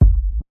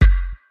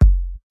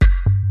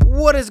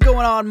What is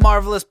going on,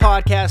 Marvelous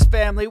Podcast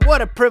family?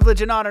 What a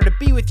privilege and honor to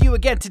be with you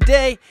again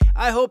today.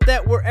 I hope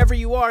that wherever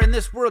you are in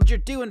this world, you're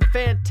doing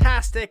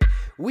fantastic.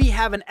 We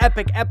have an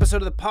epic episode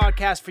of the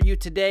podcast for you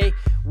today.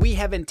 We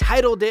have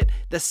entitled it,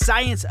 The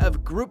Science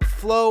of Group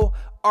Flow,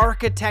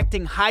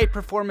 Architecting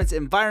High-Performance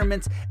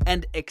Environments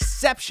and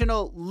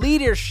Exceptional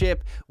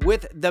Leadership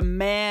with the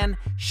man,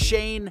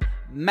 Shane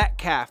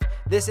Metcalf.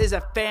 This is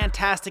a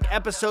fantastic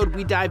episode.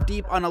 We dive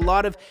deep on a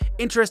lot of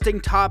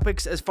interesting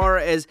topics as far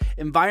as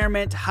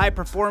environment, high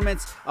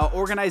performance,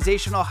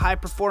 organizational high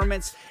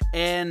performance,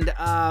 and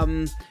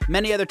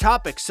many other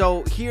topics.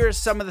 So here's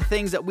some of the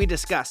things that we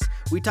discuss.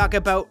 We talk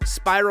about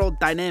spiral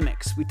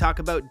dynamics. We talk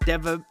about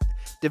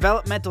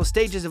developmental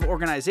stages of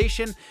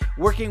organization,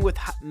 working with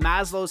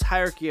Maslow's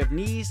hierarchy of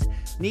needs,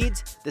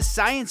 the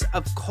science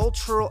of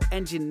cultural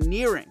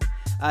engineering,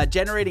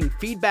 generating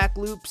feedback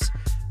loops,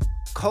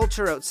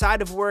 culture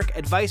outside of work,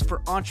 advice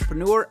for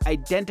entrepreneur,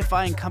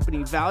 identifying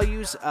company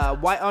values,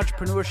 why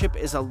entrepreneurship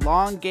is a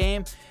long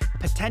game,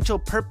 potential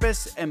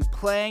purpose, and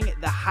playing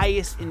the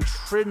highest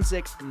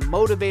intrinsic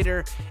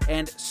motivator,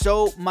 and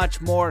so much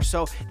more.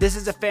 So this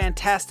is a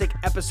fantastic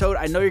episode.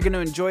 I know you're going to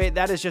enjoy it.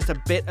 That is just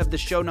a bit of the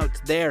show notes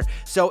there.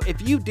 So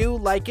if you do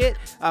like it,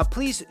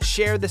 please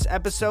share this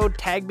episode,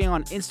 tag me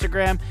on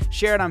Instagram,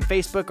 share it on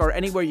Facebook or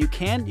anywhere you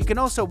can. You can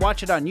also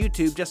watch it on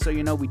YouTube, just so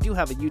you know we do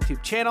have a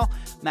YouTube channel,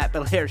 Matt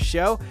Belair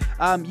Show.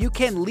 You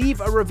can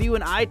leave a review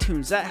in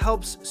iTunes. That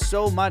helps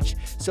so much.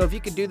 So if you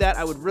could do that,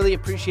 I would really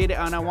appreciate it.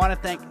 And I want to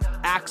thank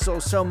Axel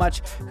so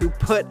much, who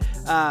put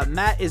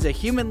Matt is a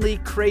humanly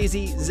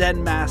crazy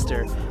Zen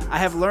master. I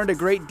have learned a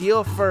great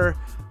deal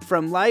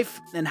from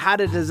life and how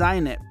to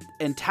design it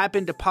and tap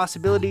into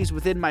possibilities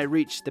within my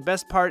reach. The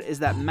best part is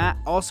that Matt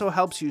also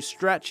helps you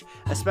stretch,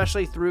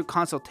 especially through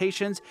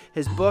consultations,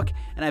 his book,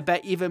 and I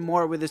bet even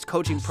more with his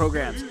coaching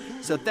programs.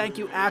 So thank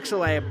you,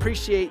 Axel. I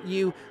appreciate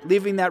you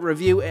leaving that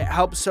review. It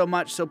helps so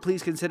much, so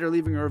please consider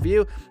leaving a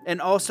review.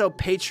 And also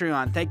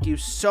Patreon. Thank you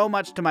so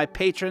much to my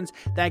patrons.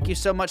 Thank you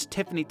so much,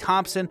 Tiffany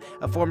Thompson,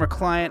 a former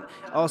client,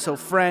 also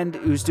friend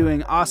who's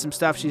doing awesome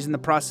stuff. She's in the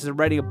process of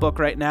writing a book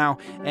right now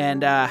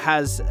and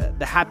has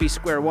the Happy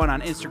Square One on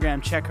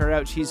Instagram. Check her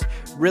out. She's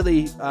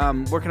really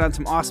working on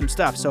some awesome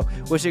stuff. So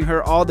wishing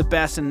her all the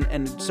best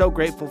and so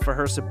grateful for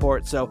her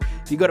support. So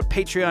if you go to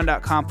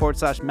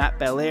patreon.com/Matt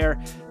Belair,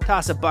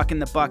 toss a buck in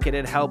the bucket.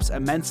 It helps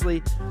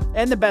immensely.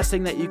 And the best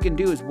thing that you can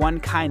do is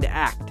one kind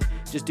act.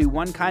 Just do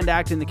one kind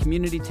act in the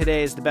community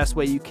today is the best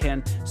way you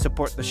can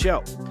support the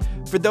show.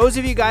 For those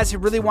of you guys who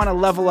really want to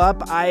level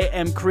up, I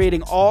am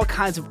creating all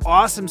kinds of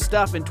awesome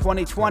stuff in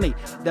 2020.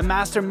 The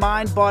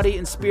Mastermind Body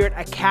and Spirit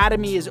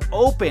Academy is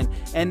open,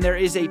 and there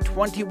is a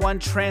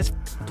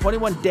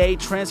 21-day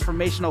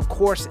transformational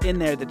course in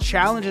there. The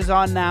challenge is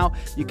on now.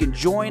 You can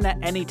join at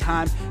any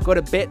time. Go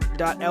to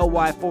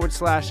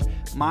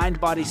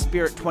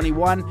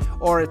bit.ly/mindbodyspirit21,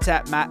 or it's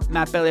at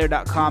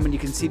mattbelair.com, and you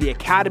can see the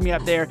academy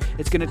up there.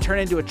 It's going to turn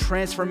into a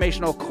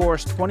transformational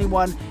course,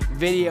 21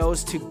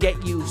 videos to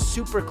get you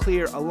super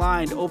clear,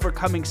 aligned,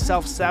 overcoming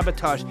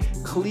self-sabotage,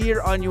 clear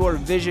on your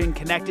vision,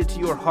 connected to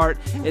your heart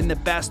in the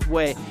best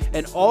way.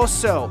 And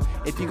also,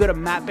 if you go to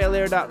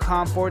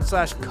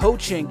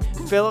mattbelair.com/coaching,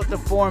 fill out the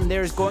form.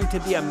 There's going to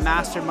be a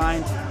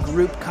mastermind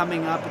group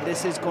coming up.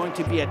 This is going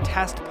to be a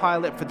test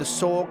pilot for the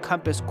Soul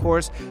Compass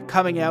course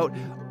coming out.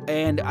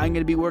 And I'm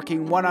going to be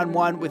working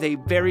one-on-one with a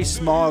very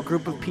small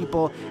group of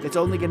people. It's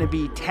only going to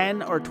be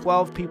 10 or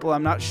 12 people.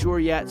 I'm not sure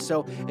yet.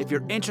 So if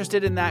you're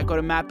interested in that, go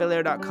to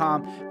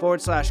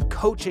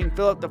mattbelair.com/coaching,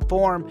 fill out the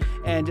form,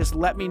 and just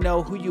let me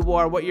know who you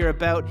are, what you're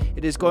about.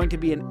 It is going to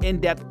be an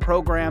in-depth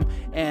program,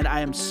 and I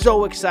am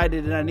so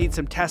excited, and I need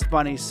some test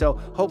bunnies. So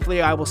hopefully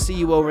I will see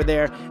you over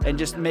there, and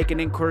just make an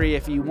inquiry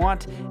if you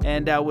want,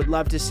 and I would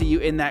love to see you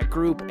in that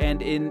group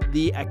and in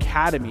the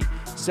academy.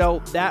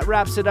 So that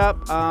wraps it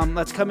up.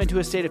 Let's come into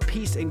a state of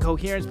peace and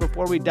coherence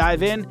before we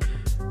dive in.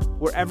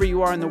 Wherever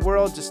you are in the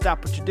world, just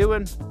stop what you're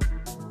doing.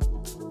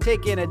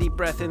 Take in a deep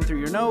breath in through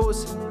your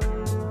nose.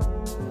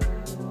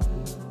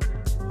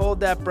 Hold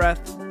that breath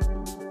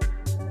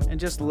and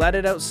just let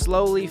it out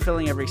slowly,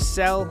 filling every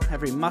cell,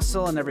 every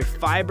muscle, and every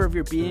fiber of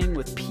your being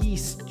with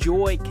peace,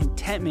 joy,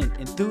 contentment,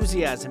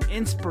 enthusiasm,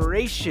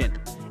 inspiration,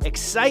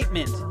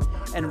 excitement,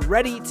 and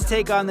ready to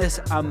take on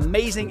this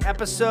amazing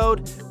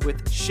episode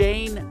with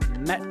Shane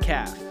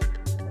Metcalf.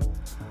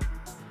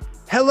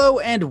 Hello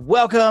and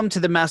welcome to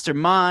the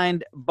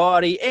Mastermind,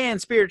 Body, and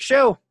Spirit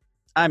Show.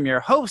 I'm your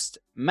host,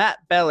 Matt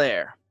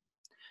Belair.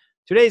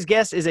 Today's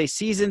guest is a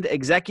seasoned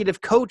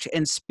executive coach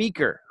and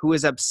speaker who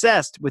is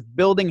obsessed with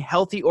building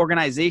healthy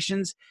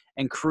organizations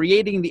and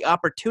creating the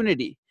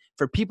opportunity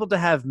for people to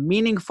have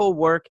meaningful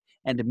work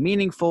and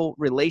meaningful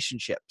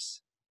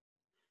relationships.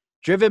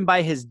 Driven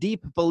by his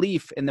deep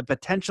belief in the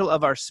potential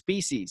of our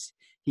species,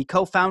 he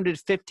co-founded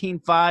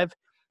 15Five,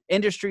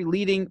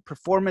 industry-leading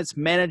performance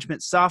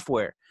management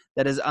software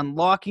that is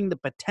unlocking the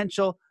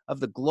potential of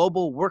the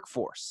global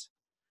workforce.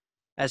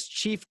 As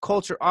Chief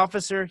Culture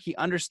Officer, he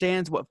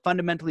understands what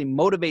fundamentally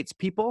motivates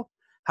people,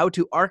 how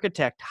to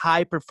architect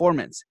high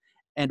performance,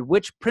 and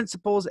which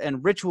principles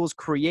and rituals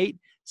create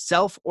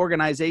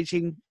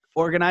self-organizing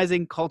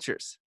organizing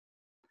cultures.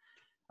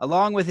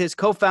 Along with his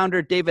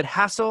co-founder, David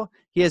Hassel,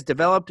 he has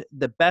developed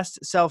the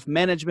best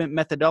self-management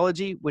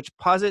methodology, which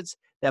posits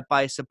that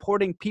by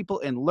supporting people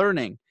in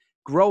learning,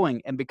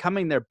 growing, and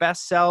becoming their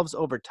best selves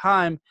over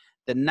time,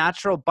 the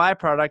natural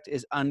byproduct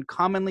is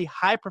uncommonly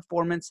high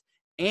performance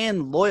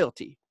and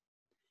loyalty.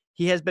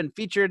 He has been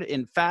featured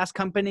in Fast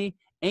Company,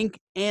 Inc.,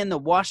 and the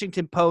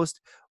Washington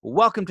Post.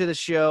 Welcome to the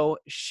show,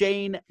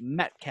 Shane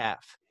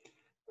Metcalf.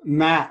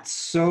 Matt,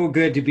 so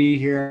good to be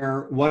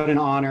here. What an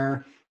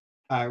honor.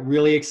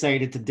 Really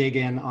excited to dig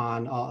in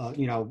on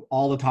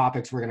all the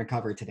topics we're going to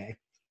cover today.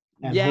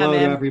 And hello to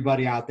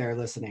everybody out there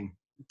listening.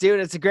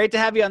 Dude, it's great to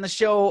have you on the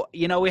show.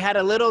 You know, we had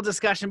a little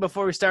discussion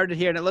before we started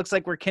here, and it looks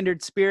like we're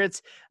kindred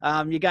spirits.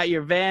 You got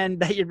your van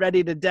that you're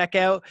ready to deck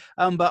out.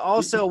 But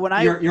also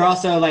you're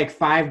also like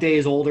 5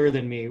 days older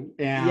than me,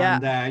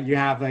 and you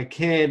have a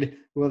kid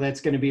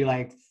that's going to be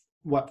like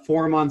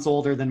 4 months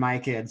older than my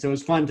kid. So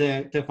it's fun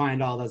to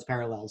find all those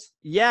parallels.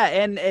 Yeah.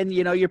 And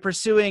you know, you're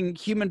pursuing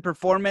human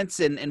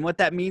performance and what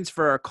that means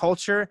for our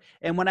culture.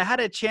 And when I had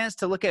a chance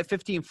to look at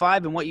 15.5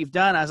 and what you've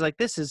done, I was like,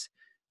 this is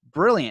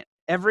brilliant.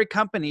 Every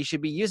company should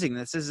be using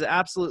this. This is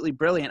absolutely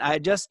brilliant. I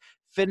just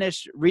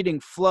finished reading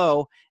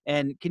Flow,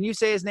 and can you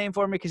say his name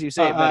for me? Because you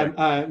say it better.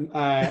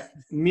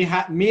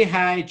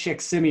 Mihai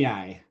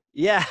Csikszentmihalyi.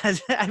 Yeah,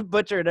 I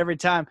butcher it every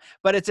time,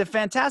 but it's a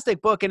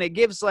fantastic book, and it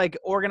gives like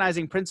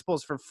organizing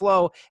principles for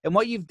flow. And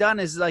what you've done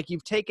is like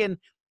you've taken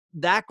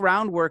that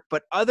groundwork,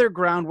 but other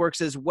groundworks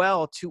as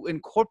well to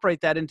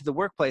incorporate that into the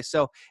workplace.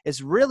 So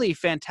it's really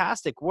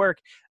fantastic work.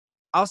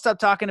 I'll stop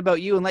talking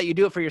about you and let you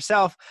do it for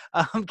yourself.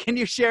 Can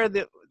you share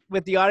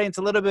with the audience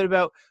a little bit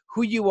about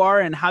who you are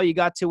and how you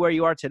got to where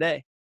you are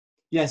today?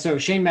 Yeah, so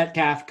Shane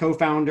Metcalf,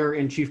 co-founder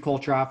and chief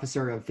culture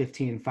officer of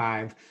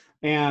 15.5.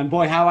 And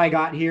boy, how I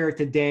got here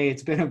today,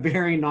 it's been a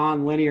very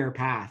non-linear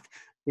path.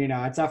 You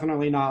know, it's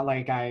definitely not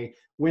like I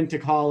went to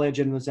college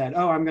and said,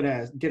 oh, I'm going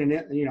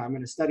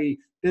to study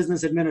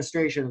business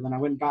administration. And then I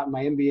went and got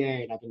my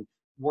MBA, and I've been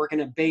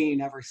working at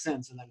Bain ever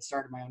since, and then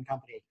started my own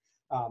company.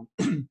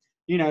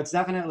 It's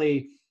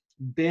definitely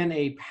been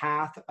a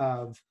path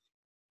of,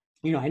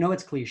 I know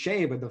it's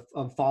cliche, but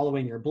of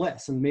following your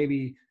bliss. And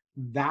maybe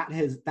that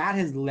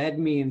has led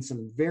me in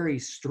some very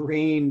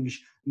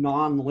strange,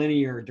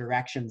 non-linear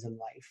directions in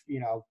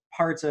life.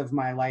 Parts of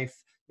my life,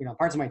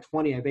 parts of my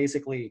 20, I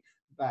basically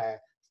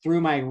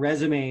threw my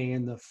resume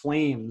in the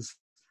flames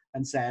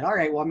and said, all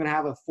right, well, I'm going to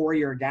have a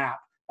 4-year gap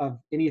of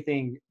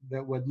anything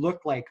that would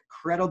look like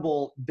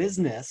credible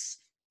business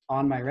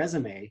on my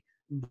resume,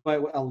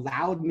 but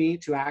allowed me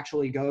to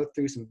actually go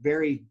through some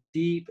very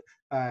deep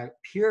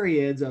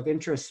periods of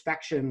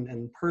introspection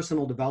and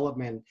personal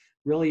development,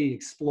 really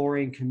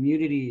exploring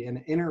community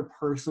and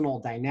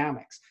interpersonal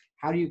dynamics.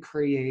 How do you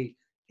create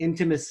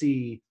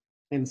intimacy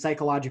and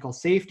psychological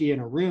safety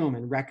in a room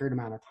in record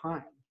amount of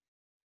time?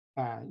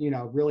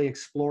 Really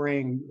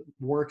exploring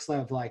works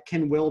of like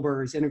Ken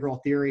Wilber's Integral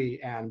Theory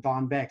and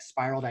Don Beck's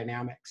Spiral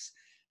Dynamics,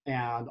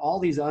 and all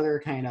these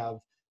other kind of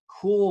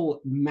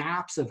cool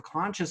maps of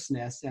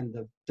consciousness and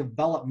the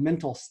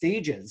developmental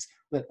stages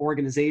that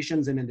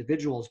organizations and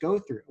individuals go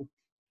through.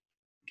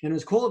 And it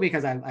was cool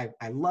because I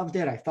loved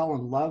it. I fell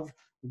in love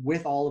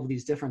with all of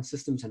these different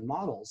systems and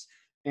models.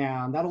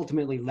 And that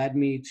ultimately led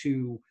me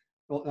to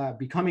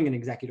becoming an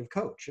executive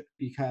coach,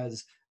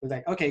 because it was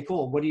like, okay,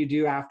 cool. What do you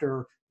do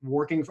after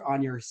working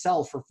on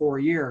yourself for 4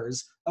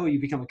 years? Oh, you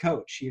become a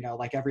coach,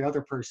 like every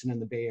other person in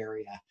the Bay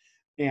Area.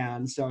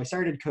 And so I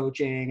started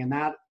coaching, and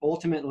that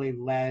ultimately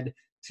led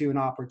to an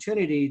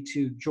opportunity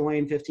to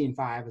join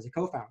 15.5 as a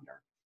co-founder.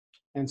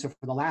 And so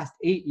for the last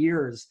 8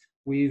 years,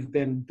 we've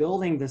been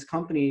building this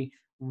company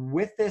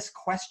with this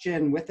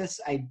question, with this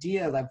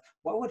idea of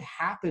what would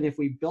happen if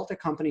we built a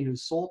company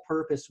whose sole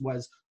purpose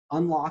was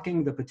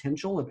unlocking the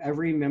potential of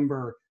every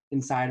member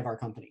inside of our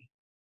company.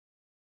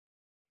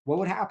 What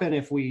would happen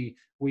if we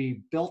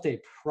built a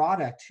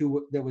product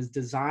that was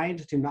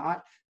designed to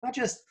not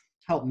just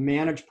help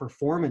manage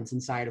performance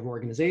inside of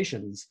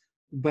organizations,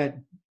 but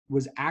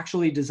was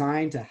actually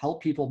designed to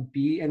help people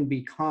be and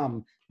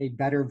become a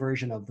better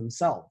version of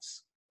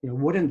themselves?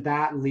 Wouldn't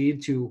that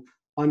lead to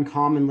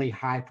uncommonly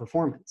high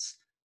performance,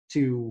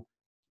 to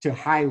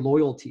high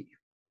loyalty?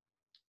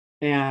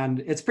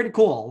 And it's pretty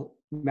cool,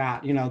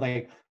 Matt.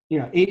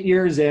 8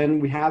 years in,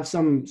 we have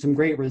some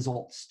great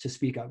results to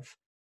speak of.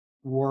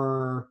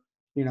 We're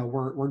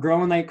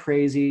growing like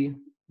crazy.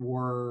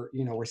 We're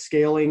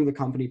scaling the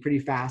company pretty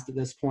fast at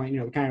this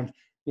point. Kind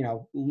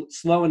of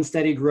slow and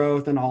steady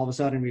growth, and all of a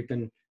sudden we've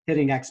been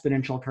hitting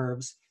exponential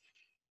curves.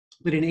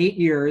 But in 8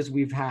 years,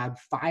 we've had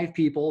 5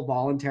 people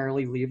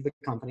voluntarily leave the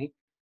company.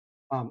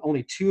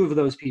 Only 2 of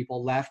those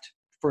people left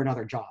for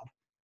another job.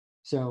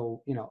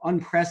 So,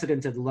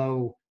 unprecedented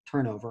low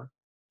turnover.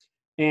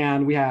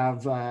 And we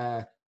have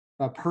a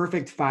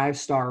perfect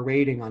 5-star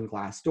rating on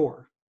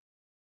Glassdoor.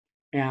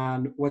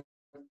 And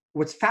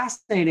what's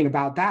fascinating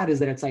about that is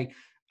that it's like,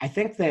 I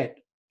think that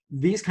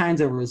these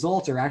kinds of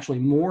results are actually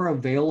more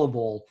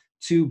available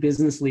to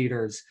business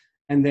leaders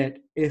And that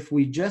if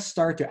we just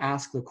start to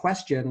ask the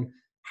question,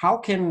 how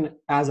can,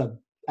 as a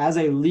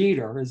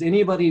leader, as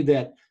anybody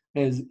that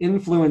is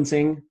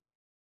influencing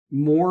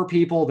more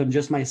people than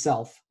just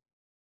myself,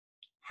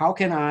 how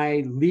can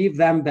I leave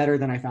them better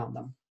than I found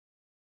them?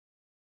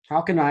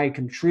 How can I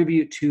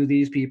contribute to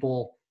these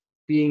people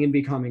being and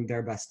becoming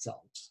their best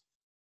selves?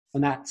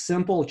 And that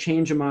simple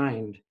change of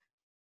mind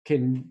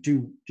can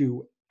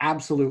do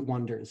absolute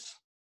wonders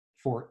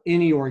for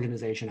any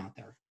organization out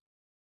there.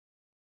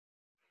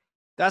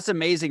 That's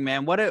amazing,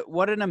 man. What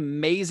an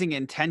amazing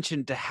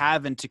intention to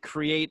have and to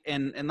create.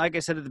 And like I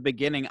said at the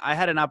beginning, I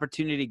had an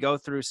opportunity to go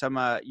through some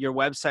your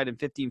website in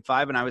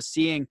 15.5, and I was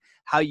seeing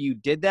how you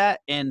did that.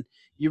 And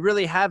you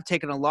really have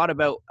taken a lot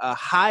about a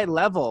high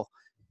level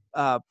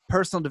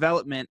personal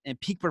development and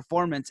peak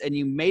performance, and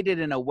you made it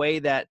in a way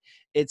that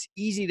it's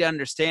easy to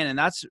understand. And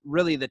that's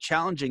really the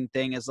challenging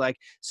thing, is like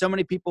so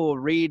many people will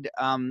read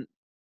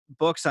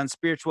books on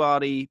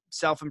spirituality,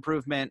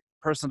 self-improvement,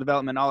 personal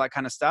development, all that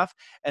kind of stuff.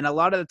 And a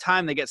lot of the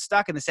time they get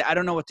stuck and they say, I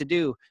don't know what to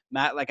do,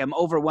 Matt. Like, I'm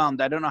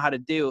overwhelmed. I don't know how to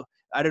do.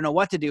 I don't know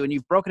what to do. And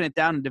you've broken it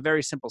down into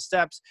very simple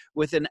steps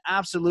with an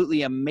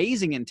absolutely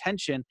amazing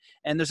intention.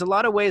 And there's a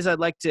lot of ways I'd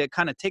like to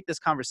kind of take this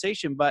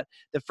conversation. But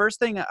the first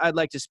thing I'd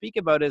like to speak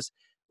about is,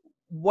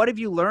 what have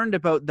you learned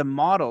about the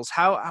models?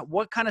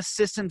 What kind of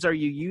systems are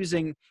you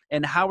using,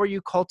 and how are you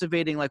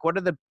cultivating? Like, what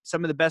are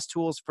some of the best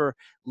tools for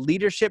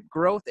leadership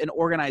growth in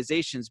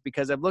organizations?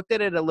 Because I've looked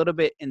at it a little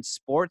bit in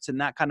sports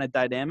and that kind of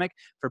dynamic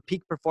for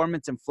peak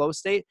performance and flow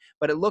state,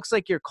 but it looks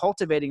like you're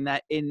cultivating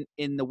that in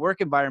the work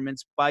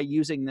environments by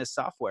using this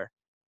software.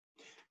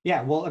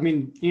 Yeah, well, I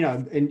mean,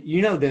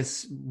 and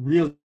this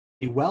really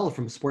well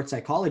from sports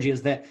psychology,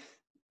 is that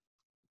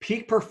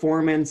peak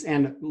performance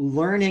and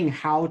learning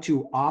how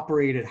to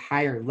operate at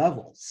higher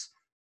levels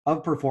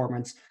of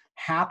performance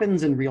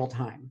happens in real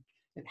time.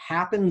 It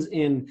happens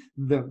in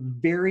the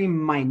very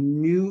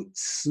minute,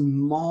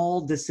 small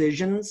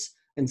decisions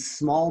and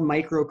small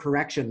micro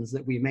corrections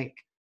that we make.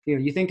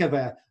 You think of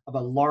a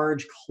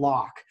large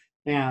clock,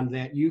 and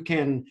that you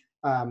can,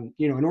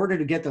 in order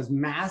to get those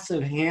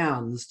massive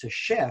hands to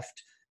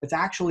shift, it's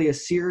actually a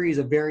series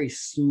of very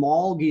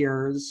small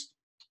gears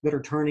that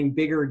are turning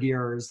bigger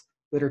gears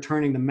that are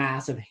turning the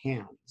massive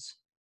hands.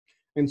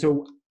 And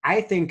so I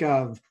think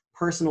of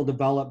personal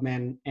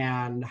development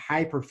and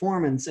high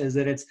performance as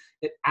that it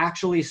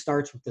actually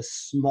starts with the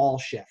small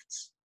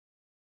shifts.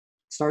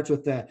 It starts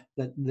with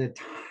the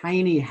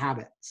tiny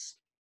habits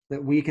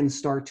that we can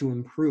start to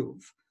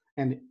improve.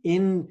 And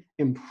in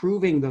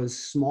improving those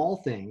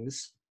small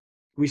things,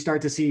 we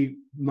start to see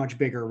much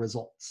bigger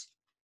results.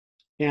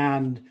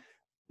 And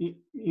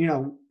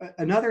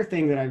another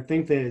thing that I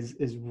think that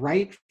is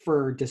ripe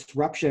for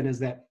disruption is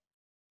that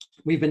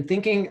we've been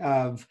thinking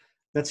of,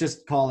 let's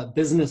just call it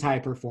business high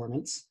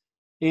performance,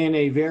 in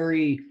a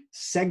very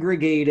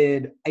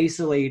segregated,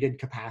 isolated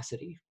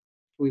capacity.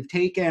 We've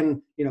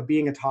taken,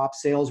 being a top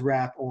sales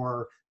rep,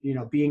 or,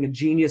 being a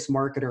genius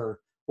marketer,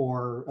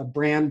 or a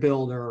brand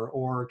builder,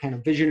 or kind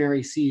of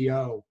visionary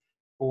CEO,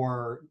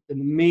 or an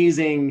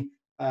amazing,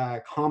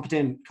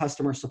 competent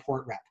customer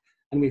support rep.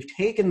 And we've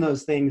taken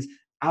those things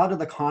out of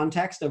the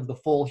context of the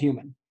full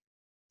human,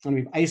 and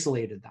we've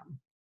isolated them.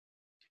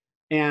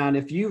 And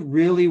if you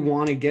really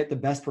want to get the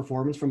best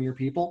performance from your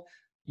people,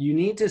 you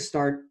need to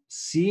start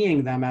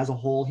seeing them as a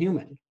whole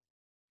human.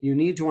 You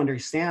need to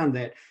understand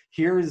that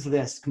here's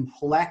this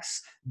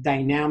complex,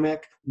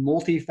 dynamic,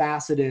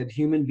 multifaceted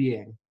human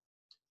being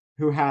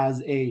who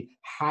has a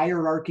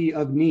hierarchy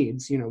of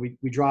needs.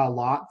 We draw a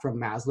lot from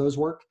Maslow's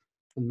work,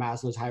 from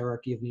Maslow's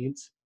hierarchy of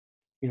needs.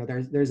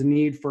 There's a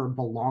need for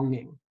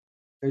belonging.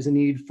 There's a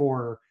need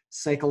for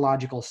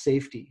psychological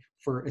safety,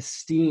 for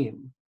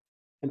esteem.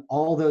 And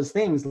all those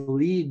things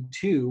lead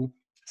to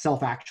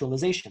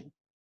self-actualization.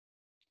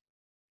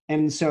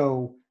 And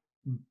so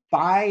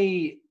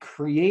by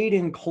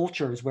creating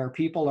cultures where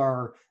people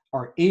are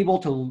able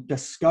to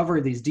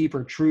discover these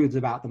deeper truths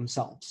about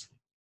themselves,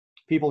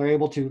 people are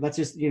able to, let's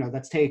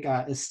take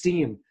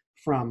esteem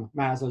from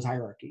Maslow's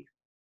hierarchy.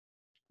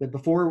 That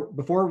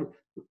before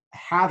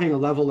having a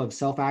level of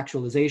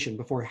self-actualization,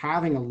 before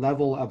having a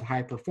level of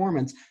high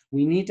performance,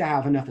 we need to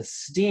have enough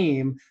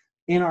esteem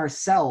in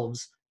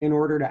ourselves in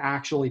order to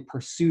actually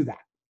pursue that.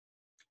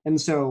 And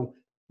so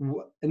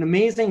an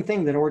amazing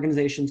thing that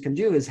organizations can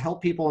do is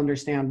help people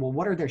understand, well,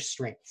 what are their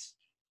strengths?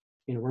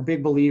 We're a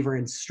big believer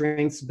in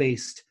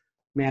strengths-based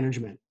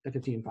management at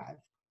 15.5.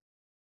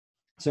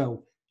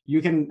 So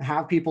you can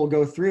have people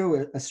go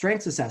through a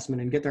strengths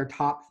assessment and get their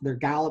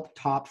Gallup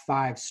top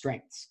 5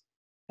 strengths.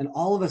 And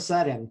all of a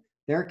sudden,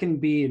 there can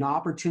be an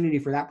opportunity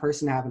for that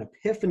person to have an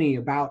epiphany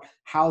about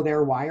how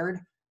they're wired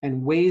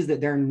and ways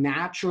that they're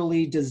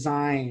naturally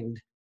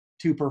designed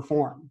to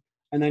perform.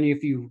 And then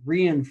if you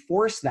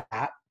reinforce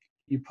that,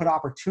 you put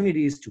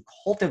opportunities to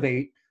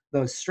cultivate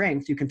those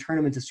strengths, you can turn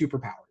them into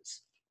superpowers.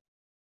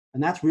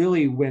 And that's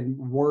really when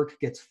work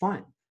gets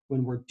fun,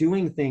 when we're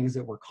doing things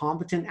that we're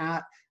competent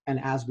at. And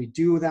as we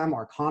do them,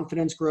 our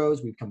confidence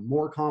grows, we become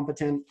more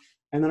competent.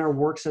 And then our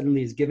work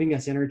suddenly is giving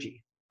us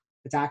energy.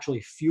 It's actually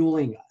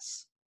fueling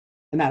us.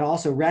 And that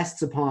also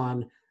rests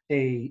upon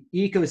a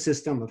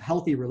ecosystem of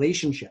healthy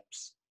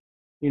relationships,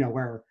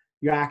 where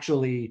you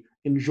actually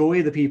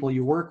enjoy the people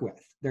you work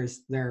with.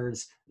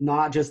 There's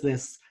not just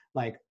this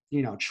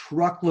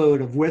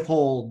truckload of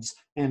withholds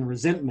and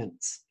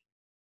resentments.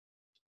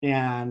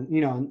 And,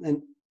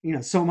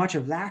 so much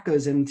of that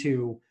goes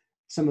into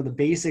some of the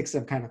basics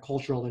of kind of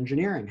cultural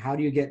engineering. How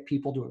do you get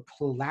people to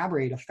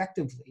collaborate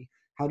effectively?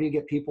 How do you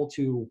get people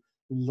to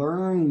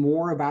learn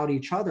more about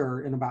each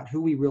other and about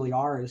who we really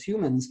are as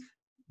humans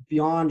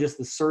beyond just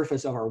the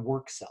surface of our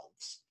work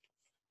selves?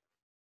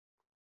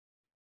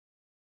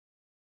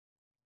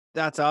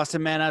 That's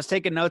awesome, man. I was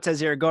taking notes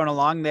as you were going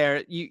along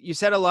there. You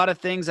said a lot of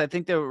things I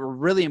think that were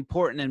really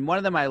important. And one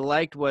of them I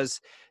liked was,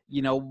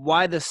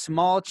 why the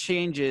small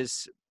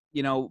changes,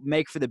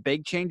 make for the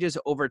big changes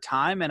over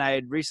time. And I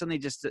had recently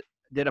just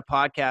did a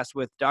podcast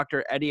with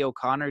Dr. Eddie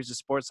O'Connor, who's a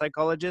sports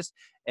psychologist,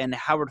 and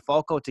Howard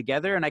Falco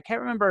together. And I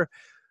can't remember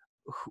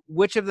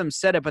which of them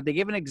said it, but they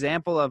gave an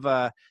example of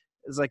it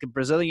was like a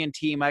Brazilian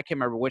team. I can't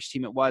remember which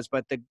team it was,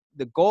 but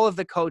the goal of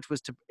the coach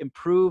was to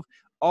improve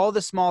all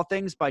the small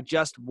things by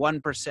just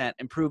 1%,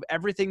 improve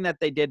everything that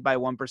they did by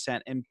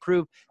 1%,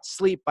 improve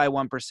sleep by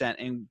 1%,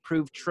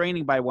 improve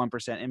training by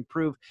 1%,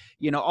 improve,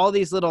 all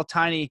these little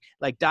tiny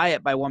like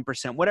diet by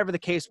 1%, whatever the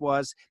case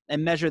was,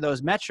 and measure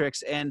those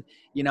metrics. And,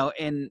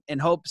 in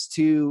hopes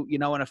to,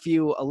 in a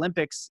few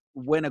Olympics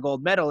win a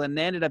gold medal. And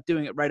they ended up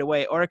doing it right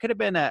away. Or it could have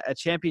been a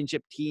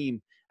championship team.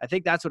 I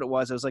think that's what it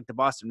was. It was like the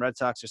Boston Red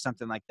Sox or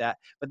something like that.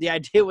 But the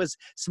idea was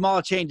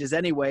small changes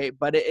anyway,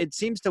 but it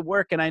seems to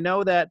work. And I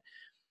know that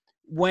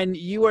when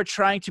you are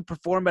trying to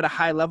perform at a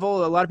high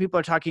level, a lot of people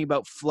are talking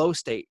about flow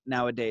state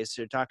nowadays.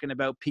 They're talking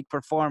about peak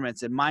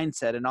performance and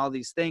mindset and all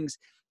these things.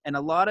 And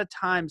a lot of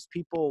times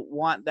people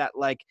want that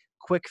like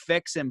quick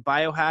fix and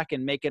biohack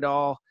and make it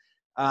all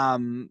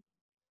happen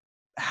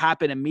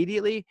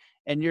immediately.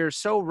 And you're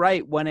so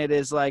right when it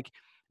is like,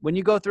 when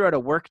you go throughout a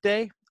work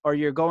day or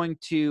you're going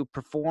to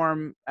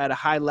perform at a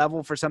high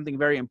level for something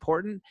very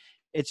important,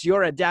 it's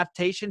your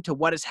adaptation to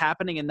what is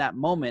happening in that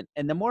moment.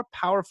 And the more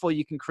powerful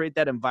you can create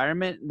that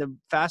environment, the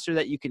faster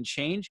that you can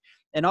change.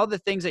 And all the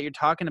things that you're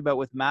talking about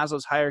with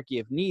Maslow's hierarchy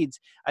of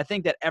needs, I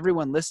think that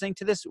everyone listening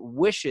to this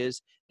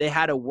wishes they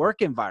had a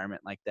work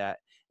environment like that.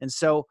 And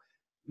so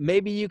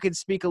maybe you could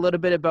speak a little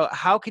bit about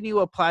how can you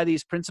apply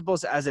these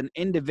principles as an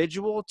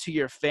individual to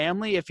your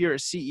family? If you're a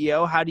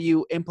CEO, how do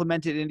you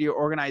implement it into your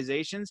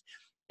organizations?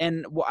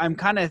 And I'm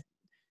kind of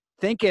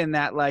thinking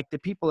that like the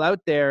people out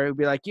there would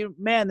be like,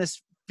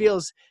 this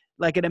feels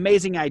like an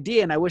amazing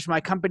idea and I wish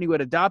my company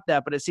would adopt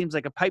that, but it seems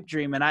like a pipe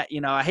dream. And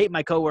I hate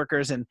my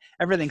coworkers and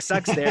everything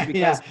sucks there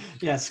because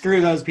yeah,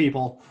 screw those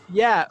people.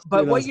 Yeah.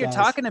 But what you're guys.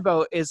 talking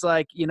about is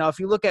like, if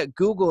you look at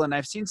Google, and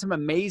I've seen some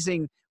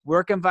amazing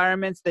work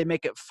environments, they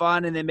make it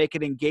fun and they make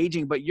it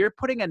engaging, but you're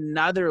putting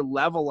another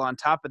level on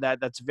top of that.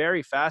 That's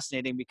very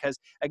fascinating because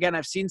again,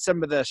 I've seen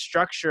some of the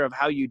structure of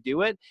how you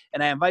do it.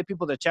 And I invite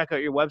people to check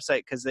out your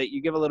website because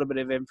you give a little bit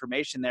of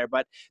information there,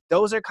 but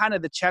those are kind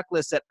of the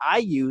checklists that I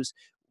use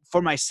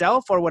for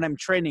myself or when I'm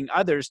training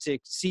others to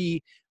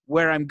see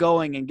where I'm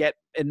going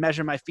and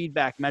measure my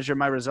feedback, measure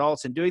my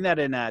results. And doing that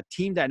in a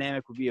team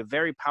dynamic would be a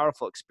very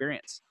powerful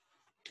experience.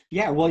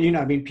 Yeah. Well,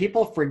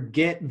 people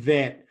forget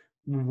that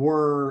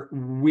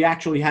we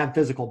actually have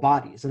physical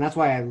bodies. And that's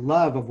why I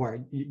love of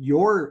where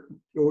your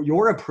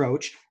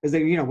approach is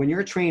that, when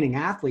you're training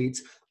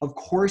athletes, of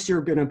course,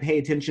 you're going to pay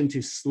attention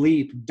to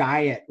sleep,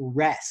 diet,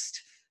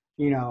 rest,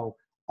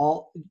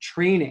 all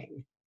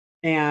training.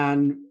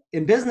 And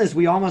in business,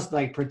 we almost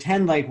like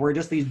pretend like we're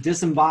just these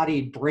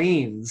disembodied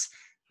brains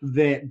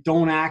that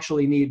don't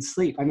actually need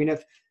sleep. I mean,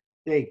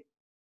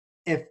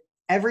 if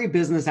every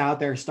business out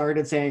there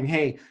started saying,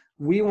 hey,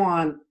 we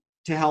want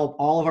to help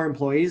all of our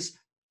employees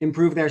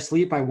improve their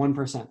sleep by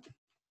 1%,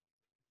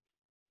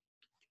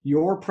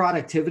 your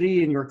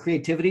productivity and your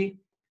creativity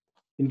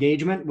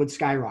engagement would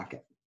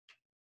skyrocket.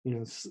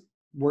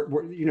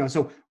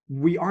 So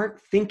we aren't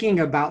thinking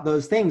about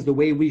those things the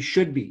way we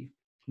should be.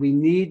 We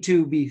need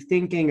to be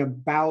thinking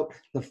about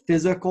the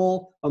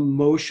physical,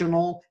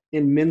 emotional,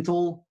 and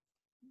mental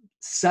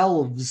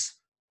selves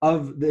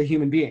of the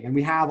human being. And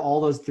we have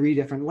all those three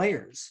different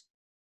layers.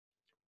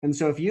 And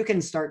so if you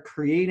can start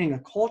creating a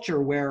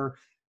culture where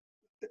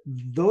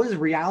those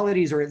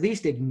realities are at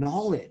least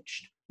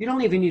acknowledged, you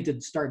don't even need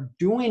to start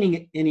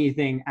doing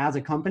anything as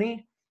a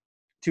company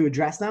to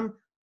address them.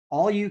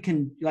 All you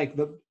can, like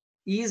the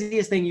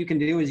easiest thing you can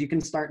do is you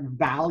can start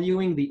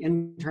valuing the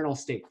internal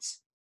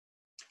states.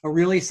 A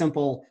really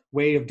simple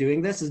way of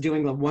doing this is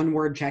doing the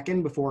one-word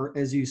check-in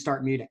as you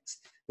start meetings.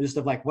 Just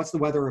of like, what's the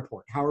weather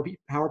report? How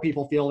are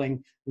people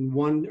feeling in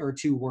 1 or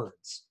 2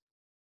 words?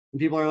 And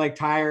people are like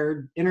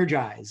tired,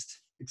 energized,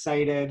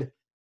 excited,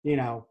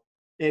 and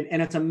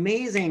it's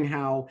amazing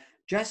how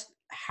just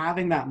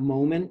having that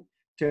moment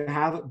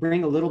to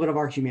bring a little bit of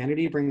our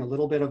humanity, bring a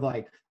little bit of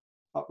like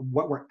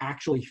what we're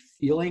actually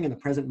feeling in the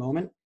present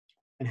moment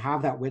and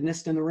have that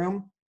witnessed in the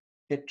room,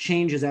 it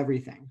changes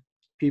everything.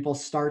 People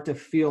start to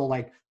feel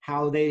like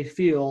how they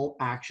feel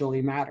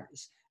actually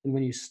matters. And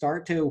when you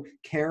start to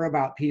care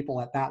about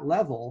people at that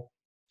level,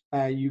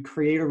 you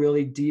create a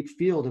really deep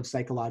field of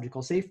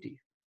psychological safety.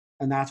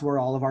 And that's where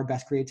all of our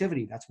best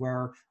creativity, that's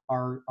where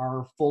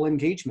our full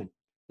engagement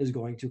is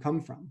going to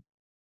come from.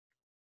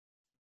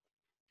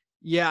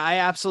 Yeah, I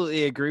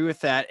absolutely agree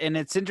with that. And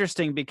it's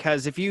interesting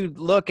because if you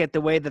look at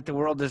the way that the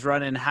world is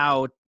run and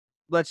how,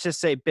 let's just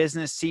say,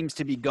 business seems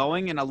to be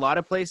going in a lot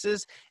of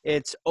places,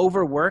 it's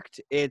overworked.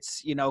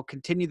 It's,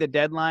 continue the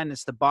deadline.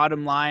 It's the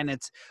bottom line.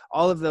 It's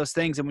all of those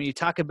things. And when you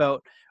talk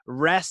about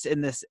rest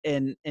in this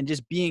and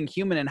just being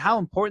human and how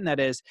important that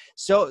is.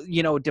 So,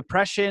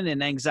 depression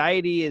and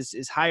anxiety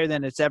is higher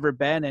than it's ever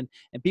been. And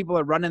people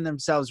are running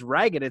themselves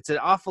ragged. It's an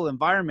awful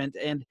environment.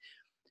 And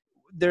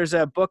there's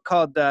a book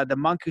called The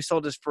Monk Who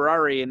Sold His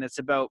Ferrari, and it's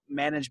about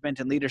management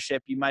and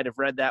leadership. You might have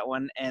read that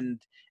one.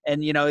 And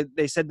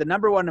they said the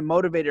number one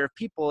motivator of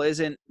people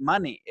isn't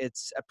money,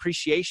 it's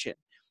appreciation.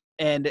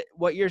 And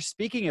what you're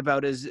speaking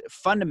about is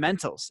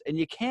fundamentals, and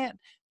you can't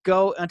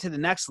go onto the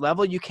next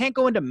level. You can't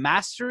go into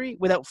mastery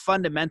without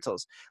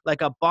fundamentals.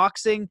 Like a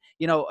boxing,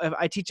 if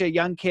I teach a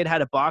young kid how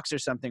to box or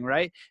something,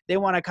 right? They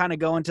want to kind of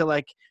go into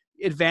like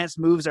advanced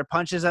moves or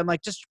punches. I'm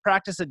like, just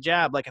practice a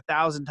jab like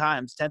 1,000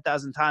 times,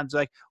 10,000 times.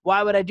 Like,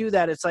 why would I do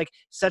that? It's like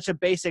such a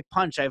basic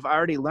punch. I've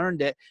already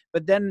learned it.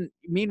 But then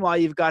meanwhile,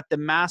 you've got the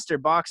master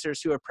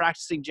boxers who are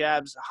practicing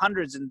jabs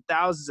hundreds and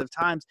thousands of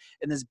times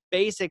in this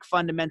basic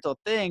fundamental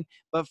thing.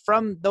 But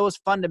from those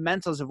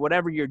fundamentals of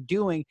whatever you're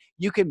doing,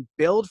 you can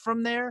build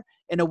from there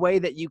in a way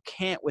that you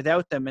can't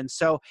without them. And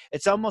so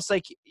it's almost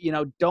like,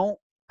 don't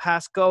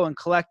pass go and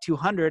collect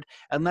 200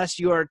 unless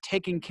you are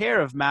taking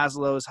care of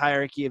Maslow's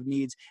hierarchy of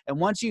needs. And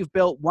once you've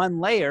built one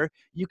layer,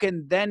 you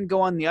can then go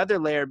on the other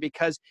layer,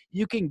 because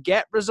you can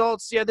get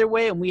results the other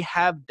way. And we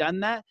have done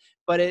that,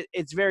 but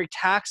it's very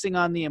taxing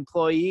on the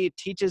employee.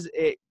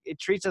 It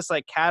treats us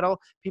like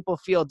cattle. People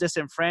feel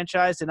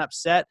disenfranchised and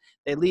upset.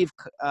 They leave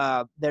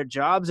their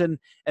jobs, and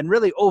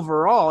really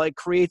overall, it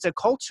creates a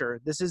culture.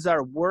 This is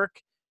our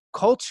work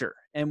culture.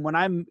 And when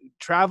I'm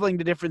traveling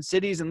to different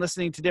cities and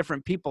listening to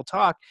different people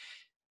talk,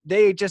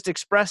 they just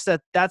express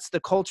that that's the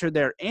culture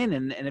they're in,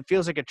 and it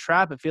feels like a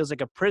trap. It feels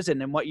like a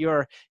prison. And what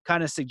you're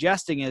kind of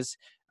suggesting is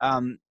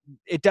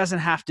it doesn't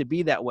have to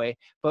be that way.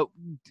 But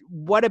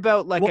what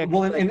about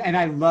and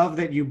I love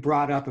that you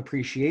brought up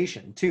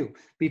appreciation too,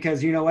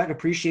 because you know what?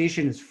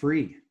 Appreciation is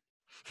free.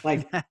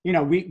 Like,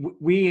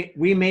 we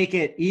make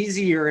it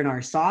easier in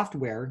our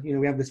software.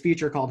 We have this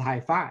feature called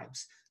High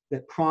Fives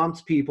that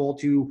prompts people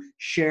to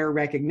share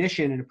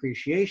recognition and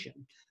appreciation.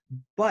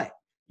 But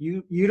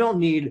you don't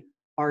need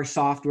our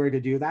software to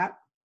do that.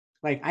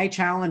 Like, I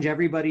challenge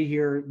everybody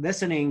here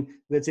listening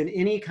that's in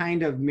any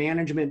kind of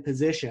management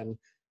position,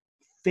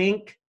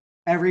 thank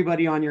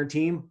everybody on your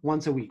team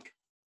once a week.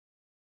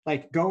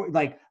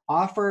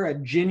 Offer a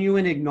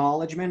genuine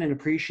acknowledgement and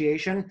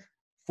appreciation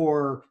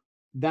for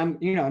them.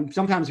 And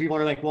sometimes people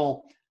are like,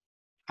 well,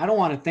 I don't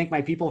want to thank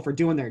my people for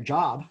doing their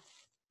job.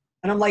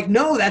 And I'm like,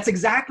 no, that's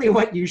exactly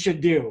what you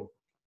should do.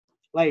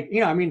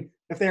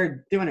 If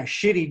they're doing a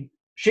shitty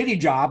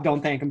job,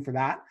 don't thank them for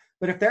that.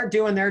 But if they're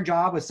doing their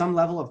job with some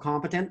level of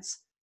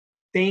competence,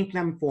 thank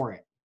them for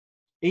it.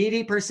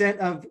 80%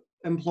 of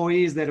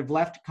employees that have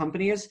left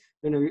companies,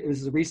 and it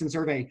was a recent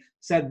survey,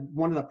 said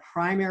one of the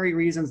primary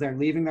reasons they're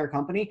leaving their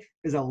company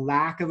is a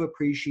lack of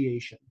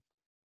appreciation.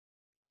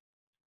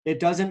 It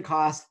doesn't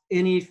cost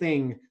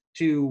anything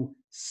to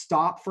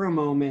stop for a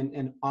moment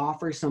and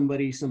offer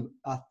somebody some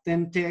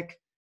authentic,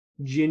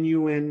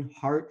 genuine,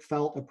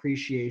 heartfelt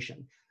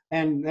appreciation.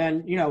 And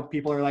then,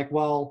 people are like,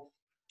 well,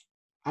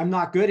 I'm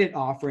not good at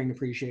offering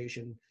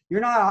appreciation.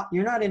 You're not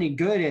any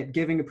good at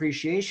giving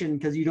appreciation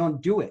because you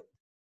don't do it.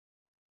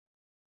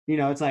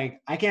 It's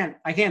like, I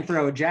can't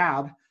throw a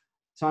jab,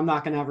 so I'm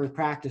not going to ever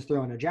practice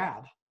throwing a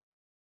jab.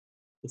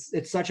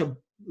 It's such a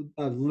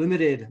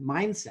limited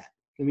mindset.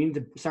 We need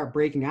to start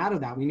breaking out of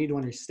that. We need to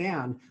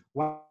understand,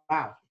 wow,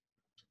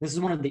 this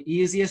is one of the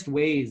easiest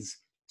ways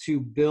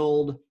to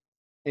build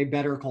a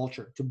better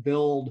culture, to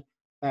build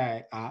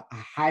a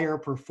higher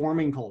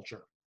performing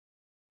culture,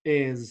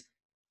 is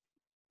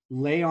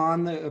lay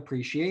on the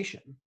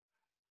appreciation.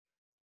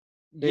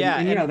 Yeah.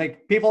 And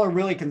people are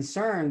really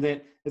concerned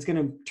that it's going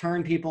to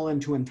turn people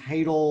into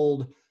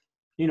entitled,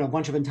 a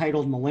bunch of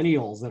entitled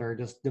millennials that are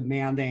just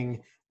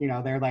demanding,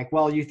 they're like,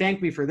 well, you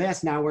thanked me for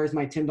this. Now where's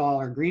my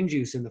 $10 green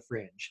juice in the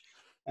fridge?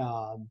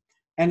 And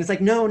it's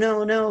like,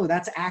 no.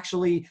 That's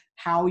actually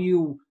how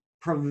you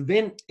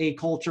prevent a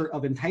culture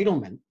of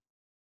entitlement,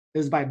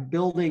 is by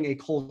building a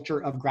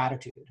culture of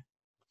gratitude.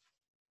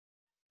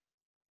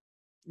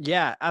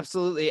 Yeah,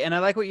 absolutely. And I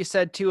like what you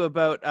said too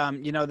about,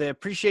 the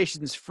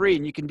appreciation is free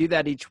and you can do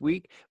that each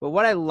week. But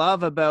what I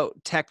love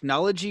about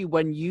technology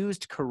when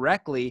used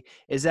correctly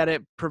is that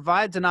it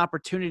provides an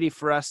opportunity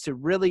for us to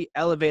really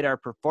elevate our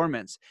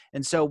performance.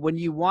 And so when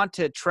you want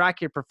to track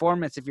your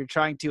performance, if you're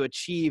trying to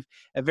achieve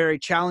a very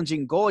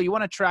challenging goal, you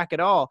want to track it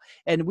all.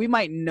 And we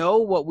might know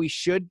what we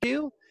should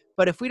do,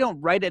 But if we don't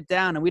write it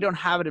down and we don't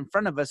have it in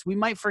front of us, we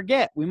might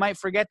forget. We might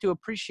forget to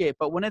appreciate.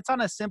 But when it's on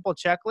a simple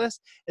checklist,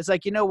 it's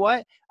like, you know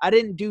what? I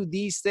didn't do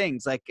these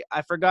things. Like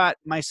I forgot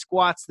my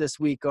squats this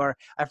week, or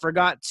I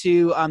forgot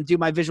to do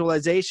my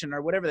visualization,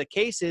 or whatever the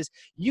case is.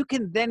 You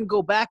can then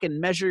go back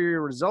and measure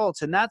your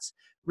results. And that's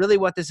really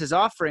what this is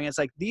offering. It's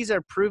like, these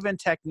are proven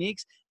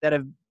techniques that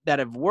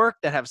have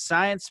worked, that have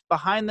science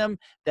behind them,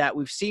 that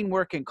we've seen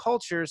work in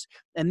cultures.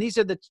 And these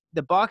are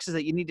the boxes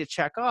that you need to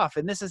check off.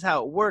 And this is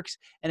how it works.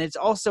 And it's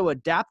also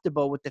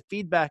adaptable with the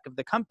feedback of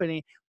the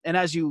company and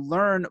as you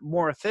learn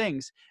more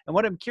things. And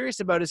what I'm curious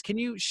about is, can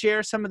you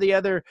share some of the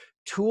other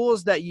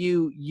tools that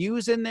you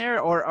use in there,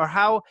 or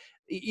how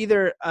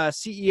either a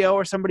CEO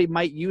or somebody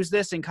might use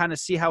this and kind of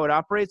see how it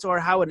operates, or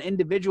how an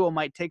individual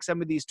might take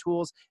some of these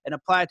tools and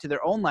apply it to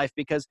their own life?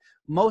 Because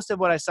most of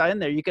what I saw in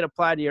there, you can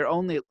apply to your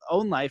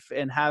own life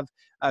and have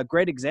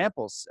great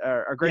examples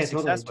or great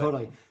success.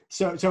 Totally.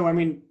 So I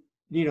mean,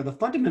 the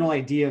fundamental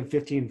idea of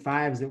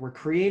 15.5 is that we're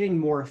creating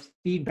more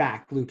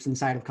feedback loops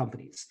inside of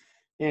companies.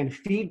 And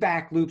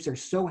feedback loops are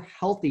so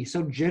healthy,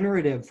 so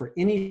generative for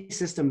any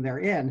system they're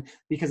in,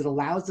 because it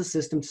allows the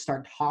system to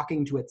start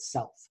talking to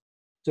itself.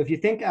 So if you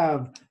think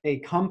of a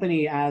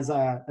company as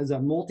a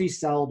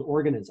multi-celled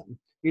organism,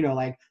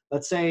 like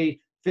let's say,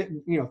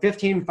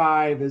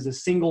 15.5 is a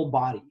single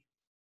body.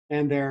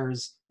 And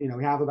there's,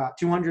 we have about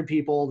 200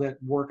 people that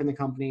work in the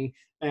company,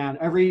 and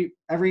every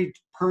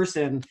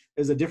person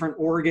is a different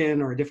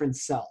organ or a different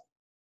cell.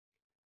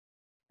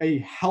 A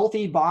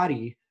healthy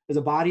body is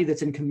a body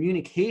that's in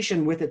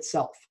communication with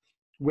itself,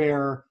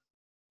 where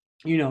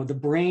the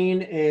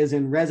brain is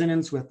in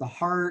resonance with the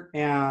heart,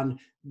 and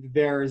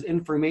there's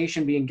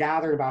information being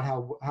gathered about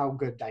how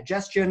good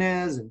digestion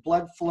is and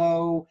blood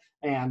flow,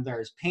 and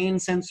there's pain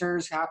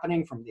sensors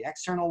happening from the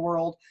external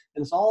world,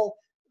 and it's all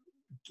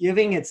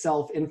giving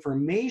itself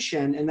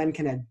information, and then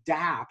can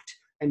adapt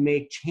and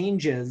make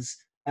changes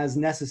as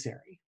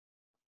necessary.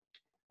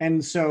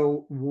 And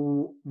so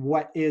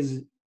what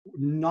is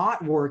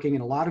not working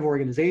in a lot of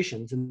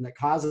organizations, and that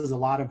causes a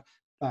lot of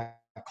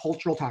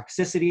cultural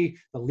toxicity,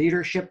 the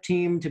leadership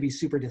team to be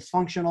super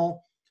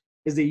dysfunctional,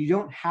 is that you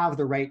don't have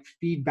the right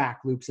feedback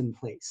loops in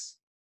place.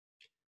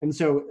 And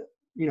so,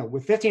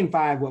 with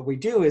 15.5, what we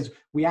do is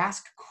we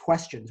ask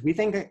questions. We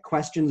think that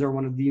questions are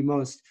one of the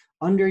most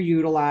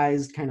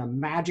underutilized kind of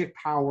magic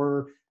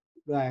power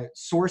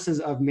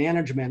sources of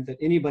management that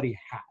anybody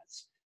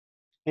has.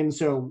 And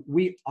so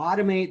we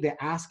automate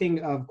the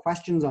asking of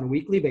questions on a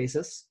weekly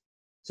basis.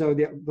 So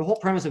the whole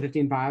premise of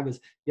 15.5 is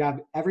you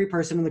have every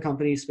person in the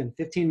company spend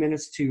 15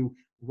 minutes to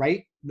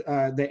write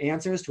the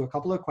answers to a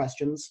couple of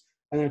questions,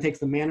 and then it takes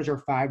the manager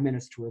 5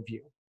 minutes to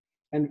review.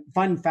 And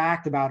fun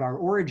fact about our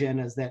origin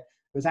is that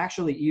it was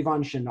actually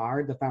Yvon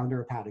Chouinard, the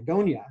founder of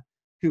Patagonia,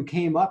 who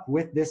came up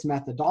with this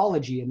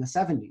methodology in the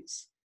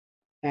 70s.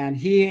 And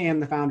he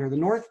and the founder of the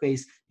North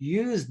Face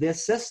used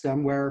this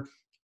system where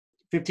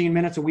 15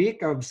 minutes a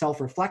week of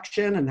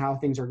self-reflection and how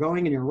things are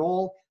going in your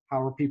role.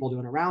 How are people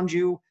doing around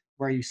you?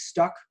 Where are you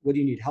stuck? What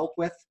do you need help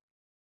with?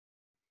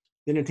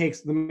 Then it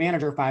takes the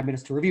manager 5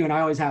 minutes to review. And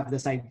I always have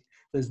this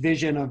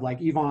vision of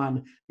like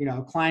Yvon,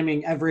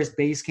 climbing Everest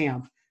base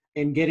camp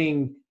and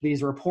getting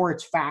these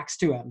reports faxed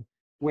to him,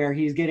 where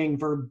he's getting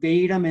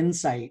verbatim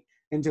insight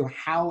into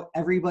how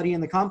everybody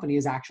in the company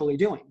is actually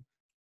doing.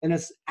 And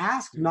it's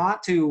asked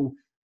not to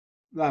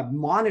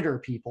monitor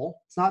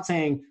people. It's not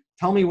saying,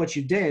 tell me what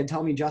you did,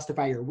 tell me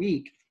justify your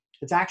week.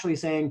 It's actually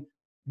saying,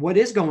 what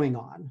is going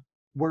on?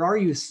 Where are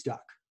you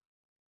stuck?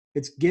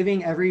 It's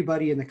giving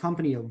everybody in the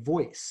company a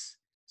voice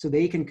so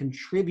they can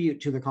contribute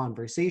to the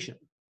conversation.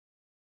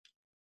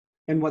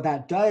 And what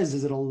that does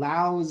is it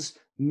allows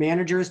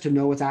managers to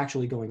know what's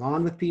actually going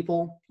on with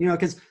people.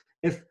 Because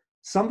if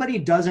somebody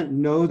doesn't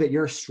know that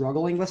you're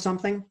struggling with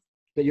something,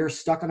 that you're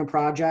stuck on a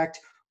project,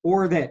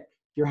 or that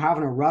you're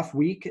having a rough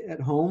week at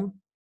home,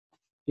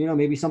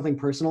 maybe something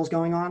personal is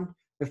going on.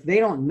 If they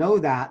don't know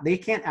that, they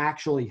can't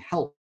actually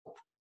help.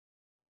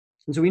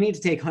 And so we need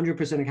to take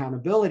 100%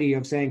 accountability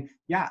of saying,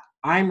 yeah,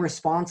 I'm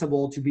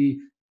responsible to be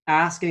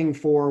asking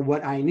for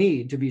what I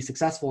need to be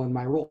successful in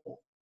my role.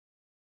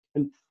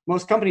 And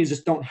most companies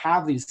just don't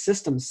have these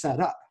systems set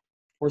up.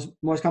 Or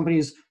most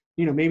companies,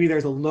 maybe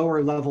there's a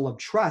lower level of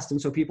trust.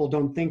 And so people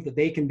don't think that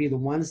they can be the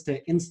ones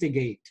to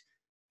instigate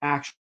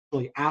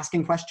actually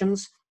asking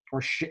questions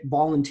or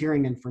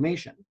volunteering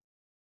information.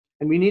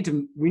 And we need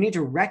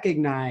to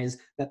recognize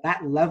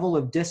that level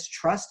of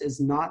distrust is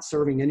not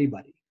serving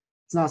anybody.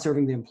 It's not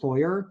serving the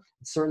employer.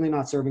 It's certainly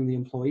not serving the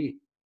employee.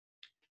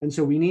 And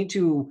so we need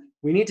to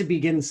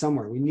begin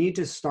somewhere. We need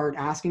to start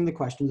asking the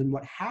questions. And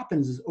what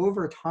happens is,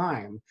 over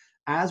time,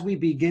 as we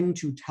begin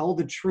to tell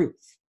the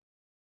truth,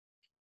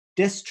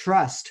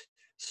 distrust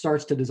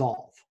starts to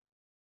dissolve.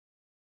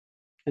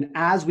 And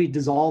as we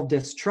dissolve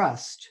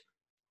distrust,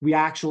 we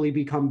actually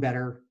become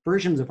better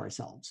versions of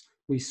ourselves.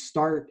 We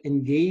start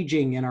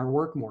engaging in our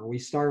work more. We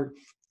start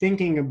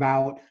thinking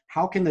about,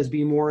 how can this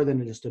be more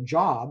than just a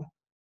job?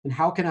 And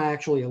how can I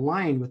actually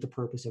align with the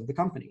purpose of the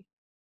company?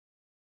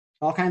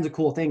 All kinds of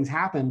cool things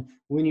happen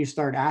when you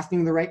start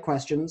asking the right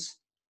questions,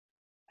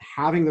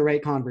 having the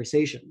right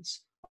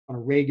conversations on a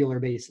regular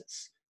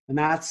basis. And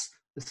that's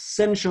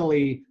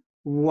essentially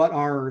what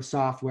our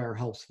software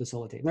helps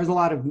facilitate. There's a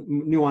lot of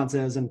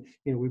nuances, and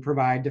we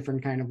provide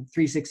different kind of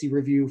 360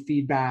 review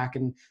feedback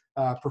and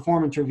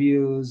performance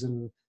reviews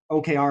and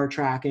OKR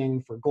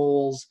tracking for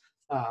goals.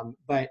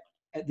 But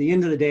at the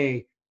end of the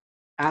day,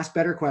 ask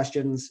better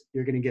questions,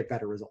 you're going to get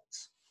better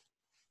results.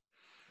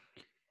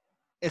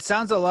 It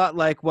sounds a lot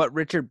like what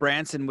Richard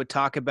Branson would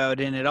talk about,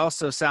 and it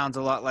also sounds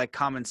a lot like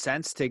common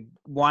sense to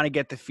want to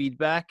get the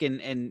feedback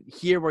and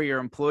hear where your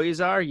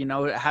employees are.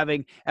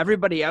 Having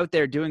everybody out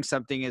there doing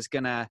something is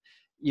gonna,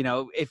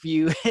 if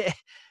you've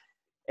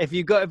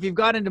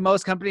got into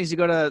most companies, you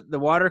go to the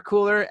water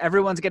cooler,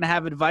 everyone's gonna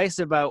have advice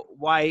about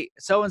why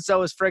so and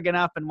so is frigging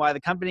up and why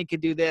the company could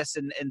do this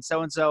and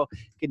so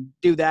could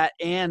do that.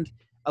 And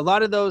a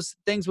lot of those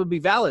things would be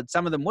valid.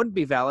 Some of them wouldn't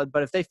be valid,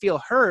 but if they feel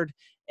heard,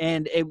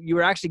 and you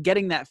were actually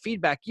getting that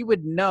feedback, you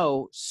would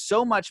know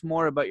so much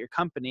more about your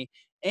company.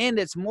 And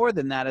it's more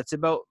than that. It's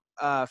about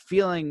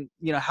feeling,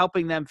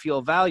 helping them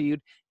feel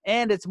valued.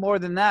 And it's more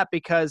than that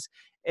because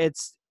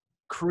it's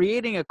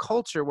creating a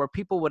culture where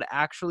people would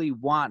actually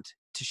want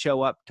to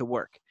show up to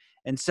work.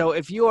 And so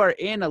if you are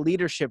in a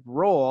leadership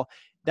role,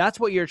 that's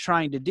what you're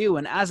trying to do.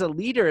 And as a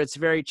leader, it's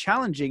very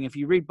challenging. If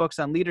you read books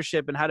on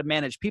leadership and how to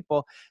manage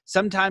people,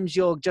 sometimes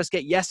you'll just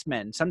get yes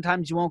men.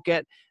 Sometimes you won't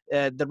get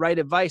the right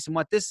advice. And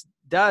what this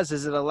does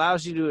is it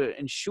allows you to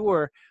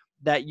ensure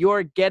that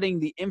you're getting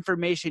the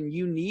information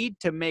you need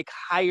to make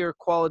higher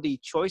quality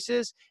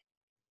choices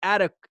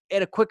at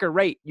a quicker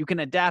rate. You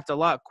can adapt a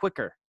lot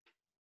quicker.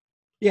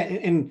 Yeah.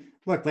 And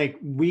look,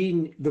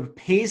 the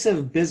pace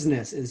of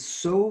business is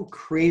so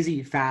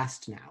crazy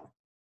fast now.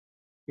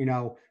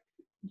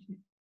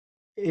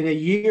 In a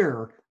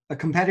year, a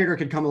competitor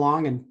could come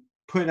along and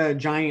put a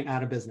giant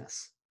out of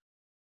business.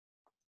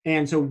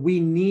 And so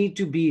we need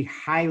to be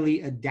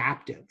highly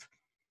adaptive.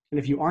 And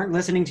if you aren't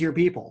listening to your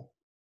people,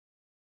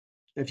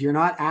 if you're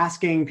not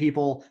asking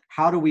people,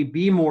 how do we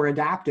be more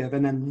adaptive,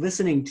 and then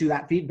listening to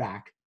that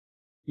feedback,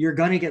 you're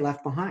going to get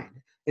left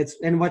behind. It's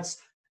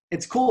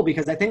cool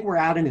because I think we're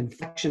at an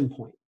inflection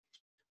point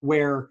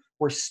where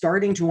we're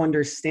starting to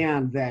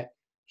understand that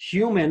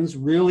humans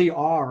really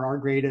are our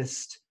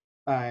greatest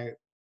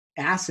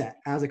asset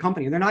as a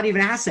company. They're not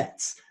even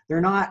assets.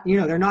 They're not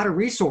a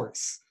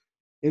resource.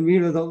 And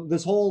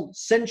this whole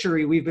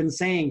century we've been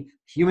saying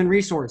human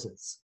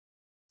resources,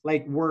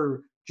 like we're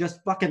just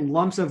fucking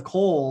lumps of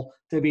coal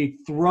to be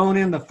thrown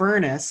in the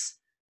furnace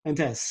and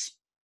to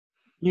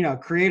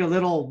create a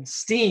little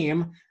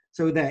steam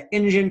so the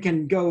engine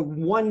can go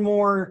one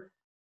more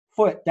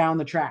foot down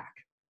the track.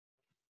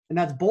 And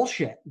that's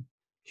bullshit.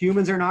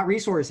 Humans are not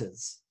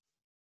resources.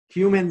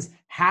 Humans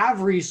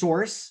have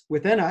resource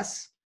within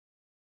us.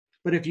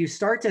 But if you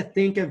start to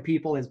think of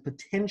people as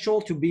potential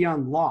to be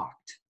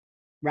unlocked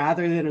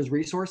rather than as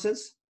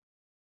resources,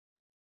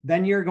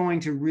 then you're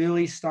going to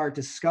really start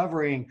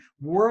discovering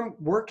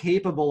we're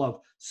capable of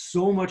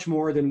so much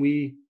more than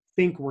we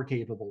think we're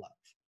capable of.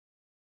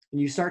 And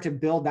you start to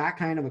build that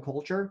kind of a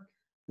culture,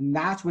 and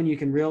that's when you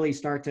can really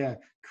start to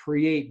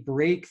create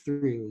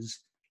breakthroughs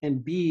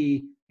and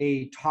be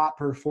a top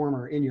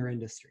performer in your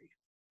industry.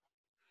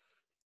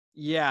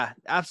 Yeah,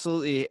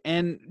 absolutely.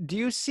 And do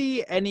you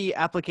see any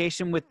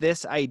application with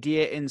this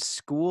idea in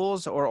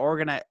schools or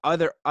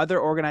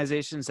other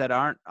organizations that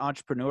aren't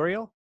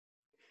entrepreneurial?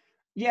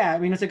 Yeah, I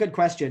mean, it's a good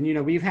question.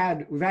 We've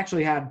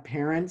actually had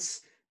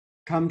parents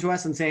come to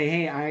us and say,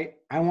 hey,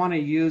 I want to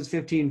use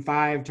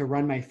 15.5 to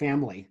run my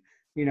family.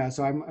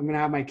 So I'm going to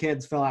have my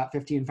kids fill out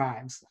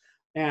 15.5s.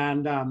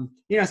 And,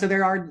 so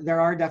there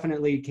are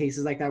definitely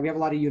cases like that. We have a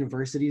lot of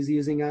universities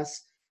using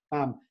us.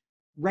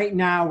 Right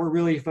now, we're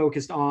really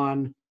focused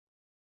on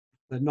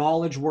the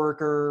knowledge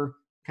worker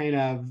kind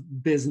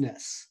of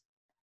business,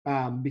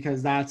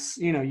 because that's,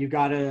 you've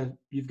got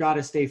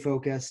to stay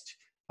focused.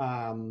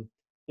 And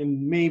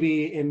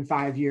maybe in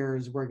 5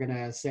 years, we're going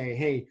to say,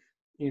 hey,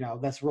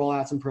 let's roll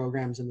out some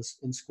programs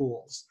in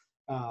schools.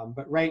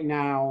 But right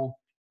now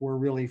we're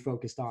really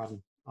focused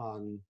on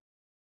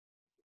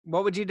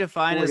what would you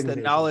define as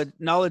the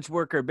knowledge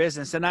worker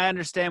business? And I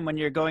understand when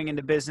you're going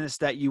into business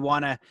that you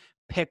want to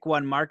pick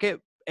one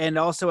market. And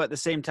also at the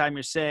same time,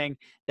 you're saying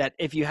that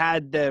if you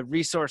had the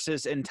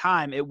resources and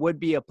time, it would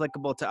be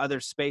applicable to other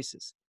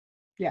spaces.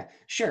 Yeah,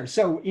 sure.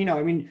 So,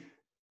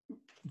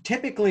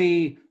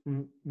 typically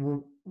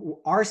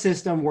our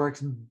system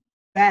works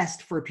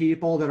best for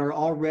people that are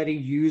already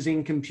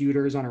using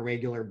computers on a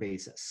regular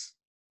basis.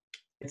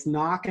 It's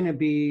not going to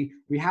be,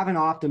 we haven't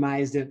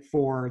optimized it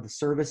for the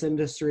service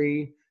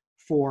industry,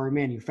 for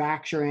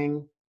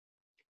manufacturing,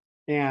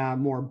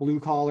 and more blue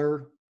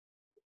collar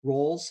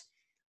roles.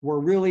 We're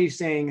really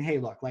saying, hey,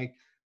 look,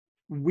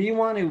 we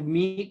want to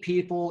meet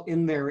people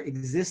in their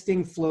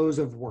existing flows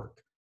of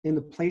work, in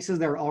the places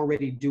they're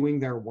already doing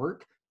their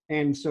work.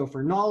 And so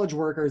for knowledge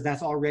workers,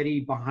 that's already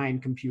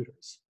behind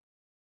computers.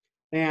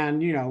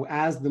 And,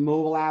 as the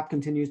mobile app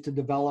continues to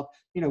develop,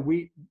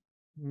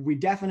 we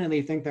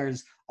definitely think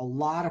there's a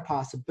lot of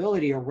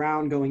possibility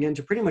around going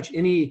into pretty much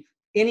any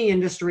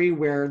industry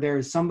where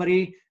there's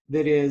somebody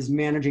that is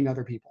managing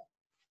other people.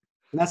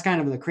 And that's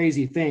kind of the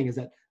crazy thing, is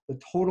that the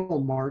total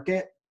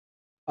market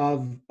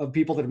of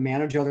people that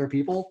manage other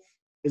people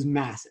is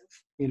massive.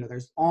 You know,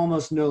 there's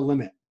almost no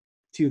limit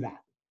to that.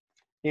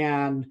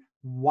 And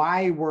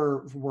why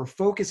we're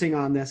focusing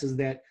on this is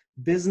that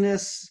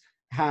business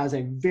has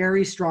a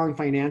very strong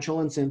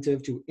financial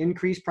incentive to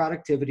increase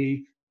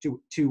productivity,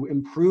 to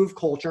improve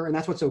culture. And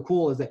that's what's so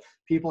cool, is that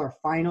people are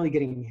finally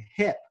getting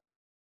hip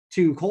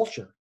to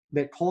culture,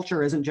 that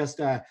culture isn't just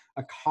a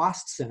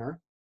cost center.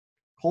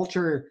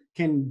 Culture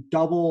can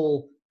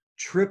double,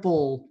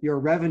 triple your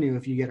revenue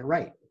if you get it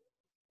right.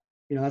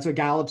 You know, that's what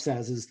Gallup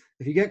says, is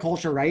if you get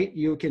culture right,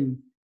 you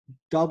can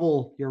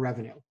double your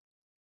revenue,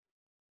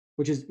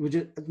 which is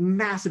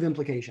massive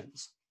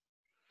implications.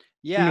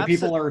 Yeah, you know,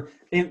 people are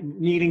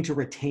needing to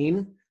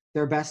retain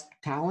their best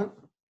talent.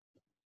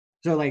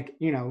 So like,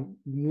 you know,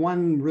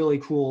 one really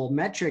cool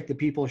metric that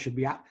people should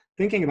be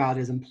thinking about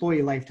is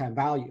employee lifetime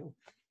value,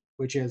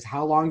 which is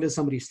how long does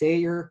somebody stay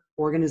at your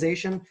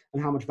organization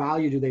and how much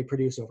value do they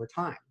produce over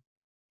time.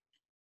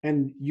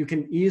 And you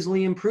can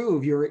easily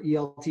improve your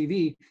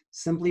ELTV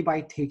simply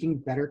by taking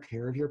better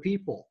care of your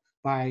people,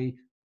 by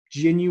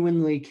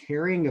genuinely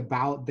caring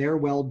about their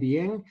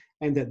well-being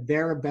and that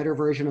they're a better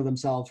version of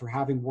themselves for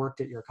having worked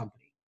at your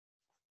company.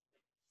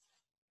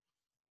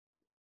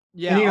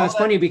 Yeah. And, you know, it's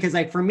funny because,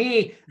 like, for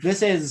me,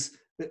 this is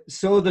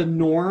so the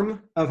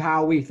norm of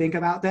how we think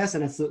about this.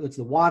 And it's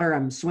the water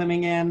I'm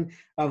swimming in,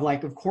 of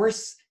like, of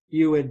course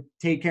you would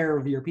take care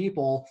of your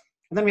people.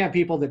 And then we have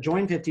people that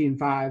join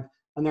 15-5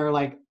 and they're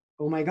like,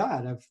 oh my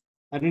God,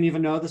 I didn't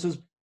even know this was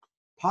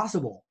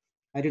possible.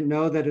 I didn't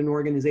know that an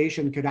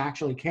organization could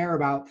actually care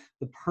about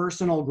the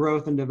personal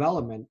growth and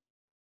development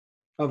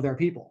of their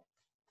people.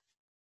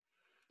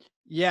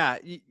 Yeah,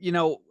 you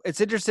know,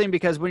 it's interesting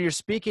because when you're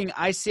speaking,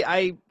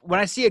 when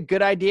I see a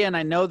good idea and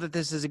I know that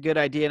this is a good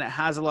idea and it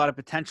has a lot of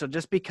potential,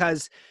 just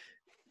because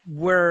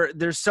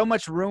there's so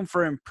much room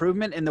for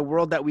improvement in the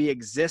world that we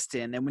exist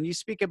in. And when you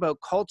speak about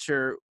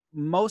culture,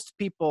 most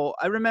people,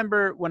 I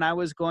remember when I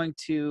was going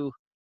to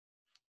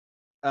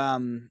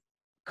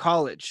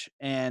college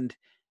and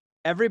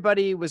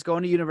everybody was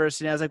going to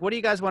university. I was like, what do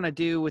you guys want to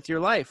do with your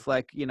life?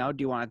 Like, you know,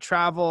 do you want to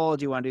travel?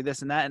 Do you want to do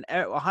this and that?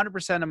 And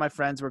 100% of my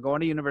friends were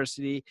going to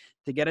university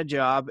to get a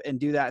job and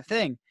do that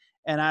thing.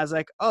 And I was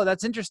like, oh,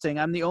 that's interesting.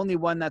 I'm the only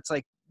one that's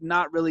like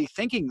not really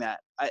thinking that.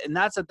 And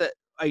that's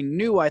I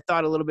knew I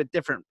thought a little bit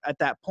different at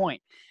that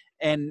point.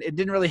 And it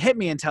didn't really hit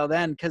me until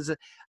then, because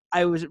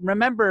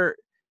remember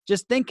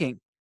just thinking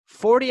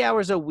 40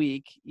 hours a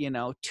week, you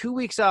know, 2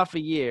 weeks off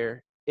a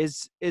year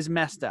is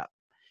messed up.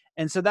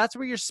 And so that's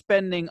where you're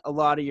spending a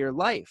lot of your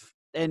life.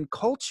 And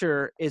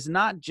culture is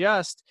not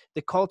just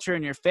the culture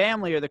in your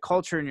family or the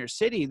culture in your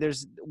city.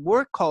 There's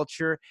work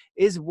culture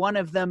is one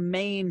of the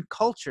main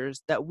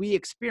cultures that we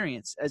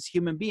experience as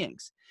human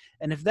beings.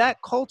 And if that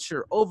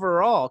culture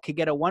overall could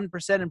get a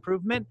 1%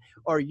 improvement,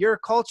 or your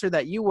culture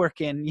that you work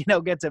in, you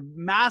know, gets a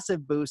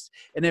massive boost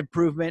and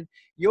improvement,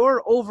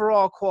 your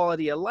overall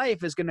quality of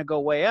life is going to go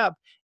way up.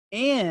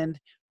 And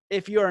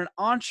if you're an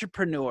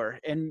entrepreneur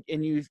and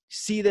you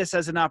see this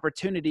as an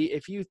opportunity,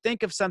 if you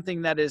think of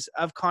something that is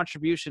of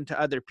contribution to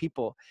other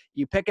people,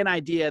 you pick an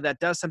idea that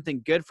does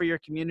something good for your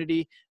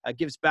community,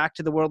 gives back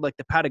to the world, like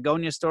the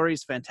Patagonia story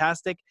is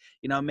fantastic,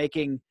 you know,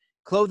 making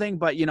clothing,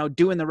 but, you know,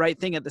 doing the right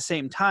thing at the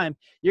same time,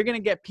 you're going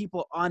to get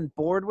people on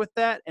board with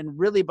that and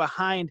really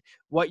behind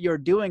what you're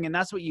doing. And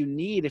that's what you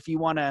need if you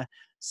want to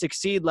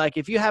succeed. Like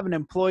if you have an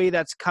employee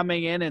that's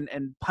coming in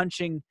and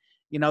punching,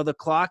 you know, the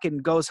clock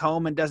and goes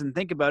home and doesn't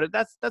think about it,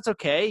 that's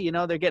okay. You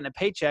know, they're getting a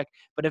paycheck.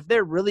 But if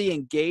they're really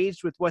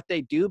engaged with what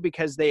they do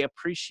because they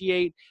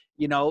appreciate,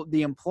 you know,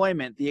 the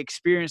employment, the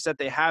experience that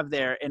they have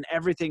there and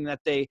everything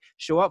that they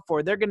show up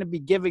for, they're going to be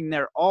giving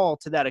their all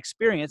to that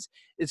experience.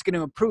 It's going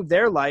to improve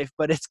their life,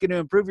 but it's going to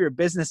improve your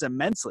business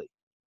immensely.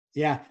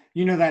 Yeah.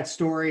 You know, that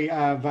story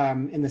of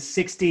in the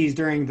 60s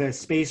during the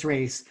space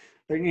race,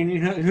 and you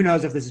know, who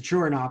knows if this is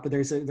true or not, but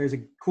there's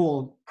a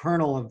cool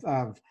kernel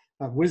of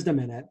wisdom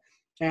in it.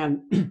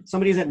 And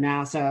somebody's at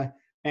NASA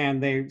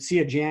and they see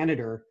a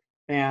janitor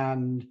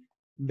and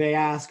they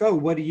ask, oh,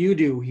 what do you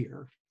do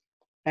here?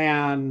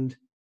 And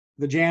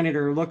the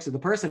janitor looks at the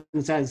person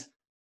and says,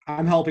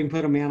 I'm helping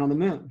put a man on the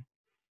moon.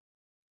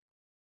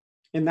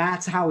 And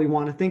that's how we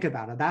want to think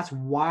about it. That's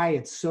why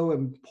it's so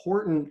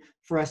important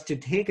for us to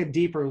take a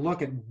deeper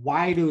look at,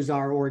 why does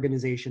our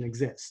organization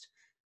exist?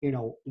 You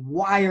know,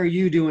 why are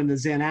you doing the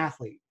Zen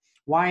Athlete?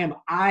 Why am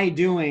I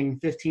doing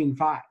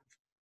 15-5?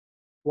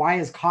 Why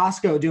is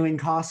Costco doing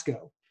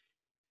Costco?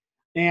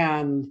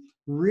 And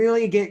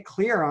really get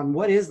clear on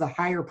what is the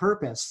higher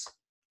purpose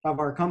of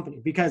our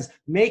company, because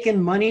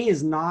making money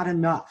is not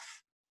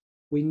enough.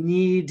 We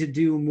need to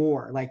do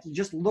more. Like,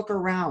 just look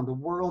around. The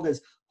world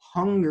is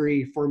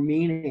hungry for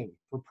meaning,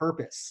 for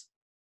purpose,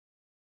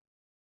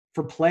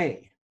 for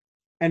play.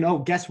 And oh,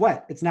 guess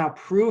what? It's now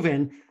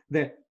proven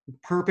that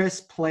purpose,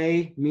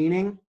 play,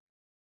 meaning,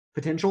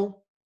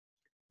 potential,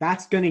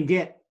 that's going to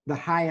get the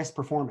highest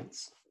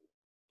performance.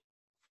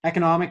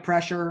 Economic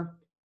pressure,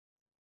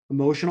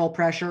 emotional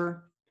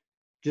pressure,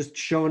 just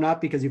showing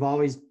up because you've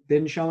always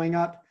been showing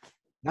up,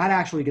 that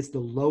actually gets the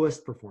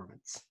lowest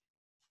performance.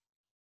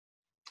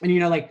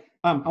 And,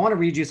 I want to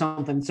read you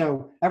something.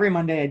 So every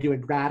Monday I do a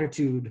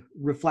gratitude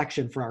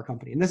reflection for our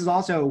company. And this is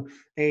also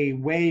a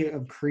way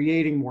of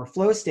creating more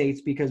flow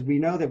states, because we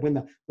know that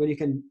when you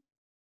can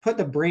put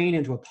the brain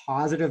into a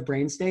positive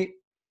brain state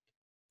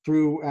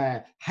through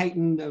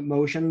heightened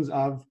emotions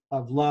of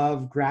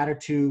love,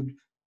 gratitude,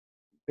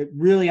 it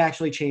really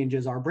actually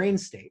changes our brain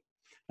state.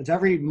 And so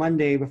every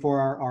Monday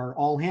before our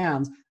all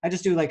hands, I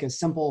just do like a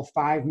simple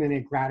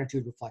 5-minute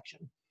gratitude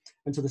reflection.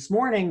 And so this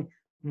morning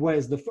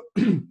was the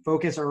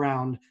focus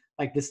around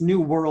like this new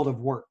world of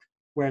work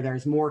where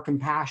there's more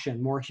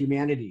compassion, more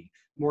humanity,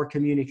 more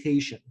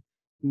communication,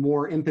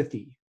 more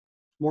empathy,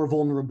 more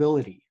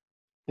vulnerability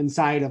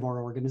inside of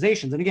our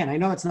organizations. And again, I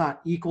know it's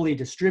not equally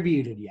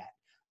distributed yet,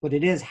 but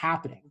it is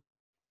happening.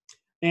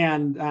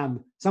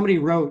 And somebody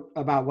wrote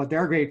about what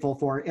they're grateful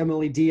for.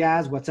 Emily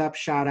Diaz, what's up?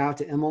 Shout out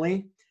to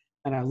Emily.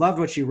 And I loved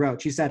what she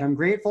wrote. She said, I'm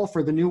grateful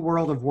for the new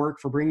world of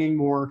work for bringing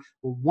more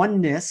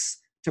oneness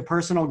to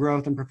personal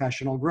growth and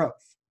professional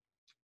growth.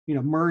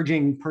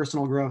 Merging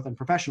personal growth and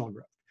professional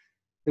growth.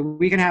 That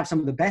we can have some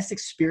of the best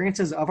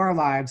experiences of our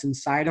lives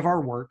inside of our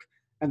work,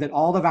 and that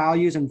all the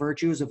values and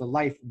virtues of a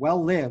life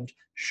well lived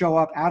show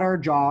up at our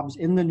jobs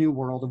in the new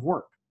world of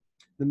work.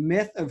 The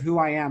myth of who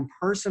I am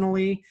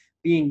personally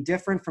being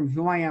different from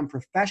who I am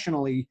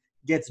professionally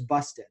gets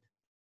busted.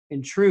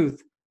 In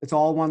truth, it's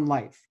all one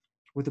life,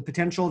 with the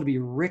potential to be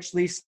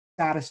richly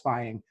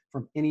satisfying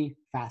from any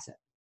facet.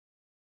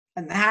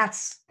 And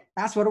that's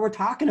what we're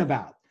talking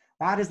about.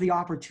 That is the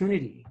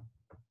opportunity,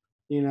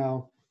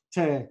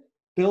 to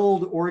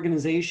build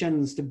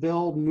organizations, to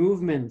build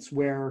movements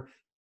where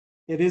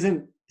it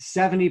isn't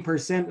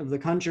 70% of the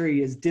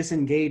country is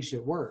disengaged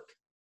at work.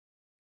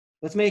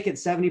 Let's make it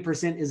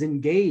 70% is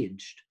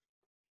engaged.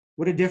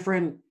 What a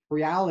different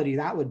reality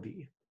that would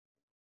be.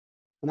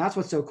 And that's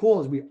what's so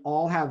cool, is we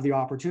all have the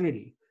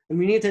opportunity, and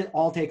we need to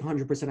all take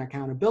 100%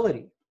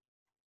 accountability.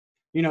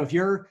 If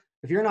you're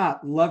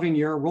not loving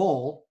your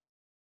role,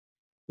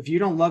 if you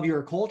don't love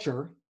your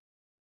culture,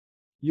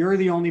 you're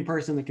the only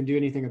person that can do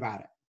anything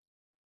about it.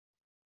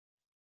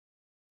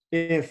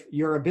 If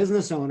you're a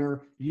business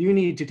owner, you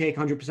need to take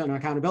 100%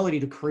 accountability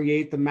to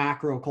create the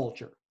macro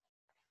culture.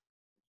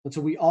 And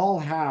so we all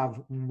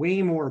have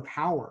way more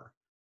power.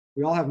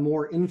 We all have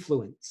more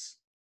influence,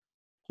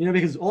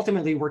 because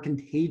ultimately we're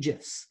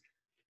contagious.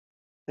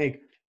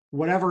 Like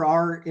whatever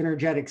our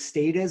energetic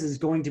state is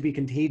going to be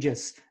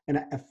contagious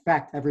and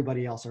affect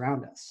everybody else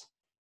around us.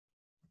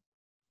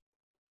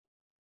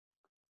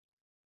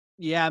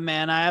 Yeah,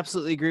 man, I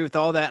absolutely agree with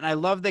all that. And I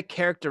love the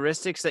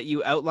characteristics that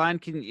you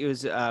outlined. Can you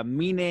use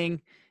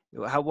meaning?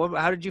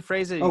 How did you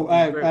phrase it?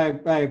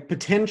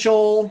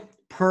 Potential,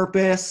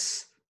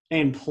 purpose,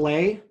 and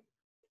play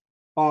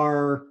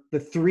are the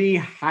 3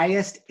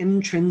 highest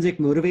intrinsic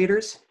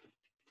motivators.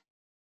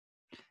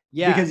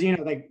 Yeah. Because,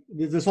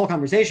 this whole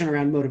conversation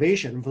around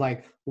motivation of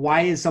like,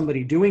 why is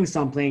somebody doing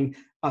something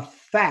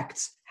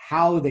affects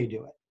how they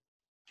do it.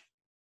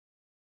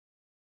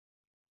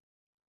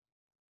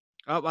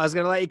 Oh, I was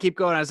going to let you keep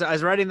going. I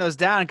was writing those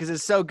down because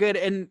it's so good.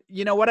 And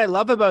what I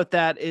love about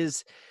that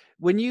is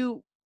when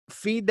you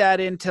feed that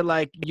into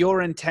like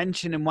your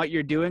intention and what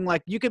you're doing,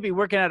 like you could be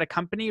working at a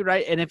company,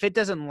 right? And if it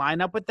doesn't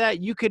line up with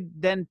that, you could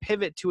then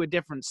pivot to a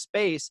different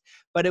space,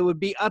 but it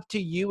would be up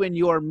to you and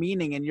your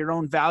meaning and your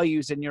own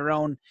values and your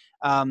own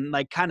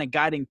like kind of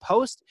guiding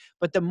post.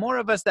 But the more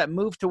of us that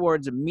move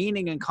towards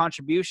meaning and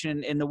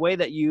contribution in the way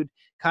that you'd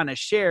kind of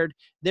shared,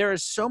 there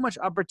is so much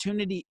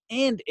opportunity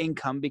and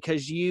income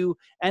because you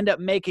end up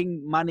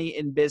making money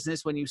in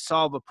business when you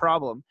solve a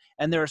problem.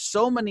 And there are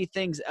so many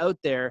things out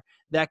there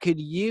that could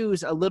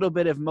use a little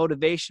bit of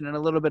motivation and a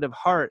little bit of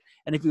heart.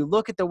 And if you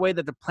look at the way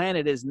that the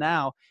planet is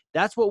now,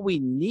 that's what we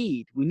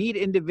need. We need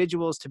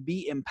individuals to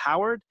be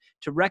empowered,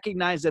 to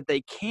recognize that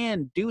they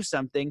can do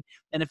something.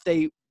 And if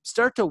they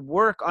start to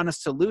work on a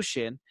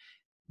solution,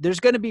 there's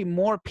going to be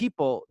more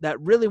people that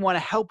really want to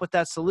help with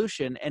that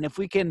solution. And if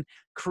we can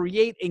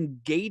create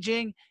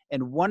engaging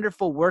and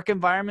wonderful work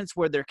environments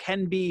where there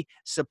can be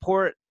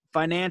support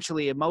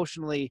financially,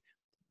 emotionally,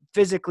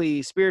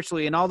 physically,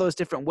 spiritually, in all those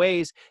different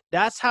ways,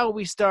 that's how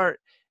we start,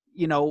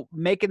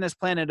 making this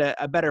planet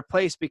a better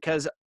place.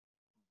 Because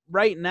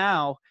right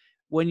now,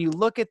 when you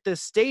look at the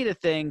state of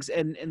things,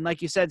 and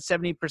like you said,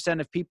 70%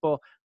 of people,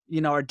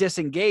 are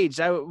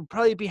disengaged, I would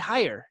probably be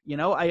higher.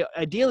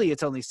 Ideally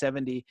it's only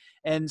 70.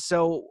 And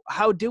so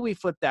how do we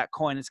flip that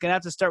coin? It's going to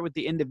have to start with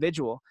the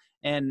individual.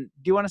 And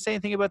do you want to say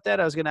anything about that?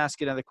 I was going to ask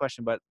you another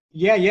question, but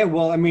yeah.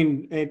 Well, I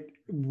mean,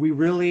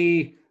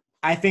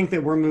 I think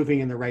that we're moving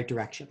in the right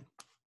direction.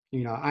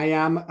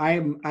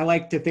 I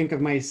like to think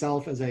of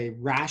myself as a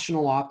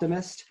rational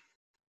optimist.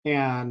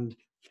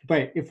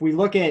 But if we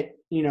look at,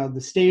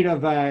 the state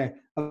of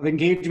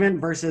engagement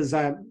versus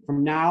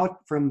from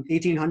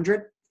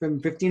 1800, from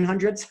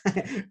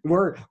 1500s,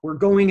 we're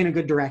going in a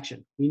good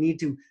direction.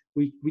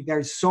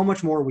 There's so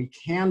much more we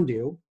can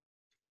do.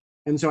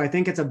 And so I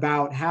think it's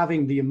about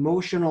having the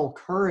emotional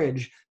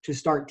courage to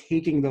start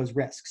taking those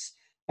risks.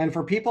 And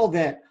for people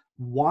that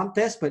want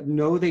this, but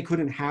know they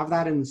couldn't have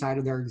that inside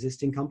of their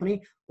existing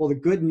company, well, the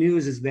good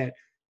news is that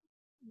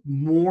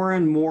more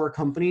and more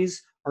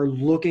companies are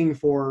looking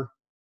for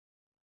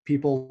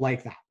people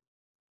like that.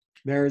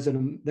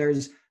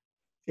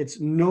 It's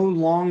no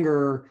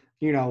longer,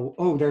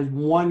 there's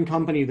one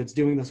company that's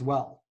doing this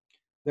well.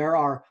 There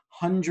are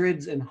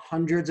hundreds and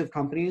hundreds of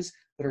companies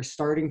that are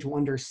starting to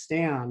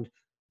understand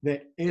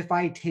that if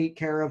I take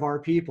care of our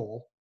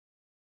people,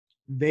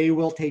 they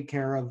will take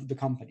care of the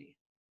company.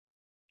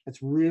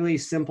 It's really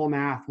simple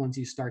math once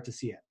you start to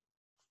see it.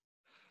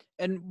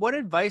 And what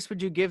advice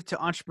would you give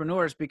to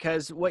entrepreneurs?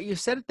 Because what you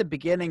said at the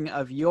beginning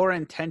of your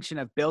intention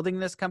of building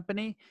this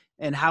company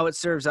and how it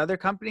serves other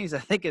companies, I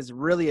think is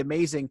really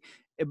amazing.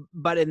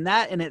 But in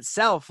that in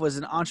itself was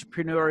an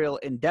entrepreneurial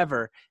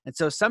endeavor. And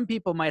so some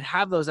people might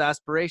have those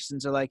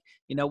aspirations. Are like,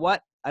 you know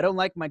what? I don't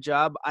like my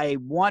job. I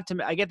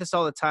get this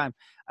all the time.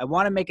 I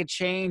want to make a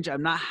change.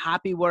 I'm not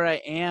happy where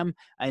I am.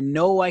 I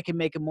know I can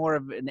make more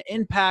of an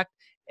impact.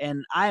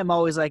 And I am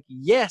always like,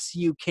 yes,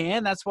 you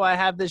can. That's why I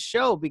have this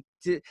show,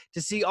 to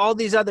see all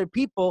these other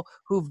people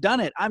who've done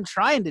it. I'm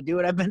trying to do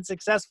it. I've been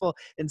successful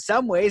in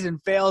some ways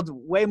and failed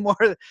way more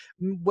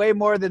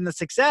than the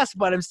success,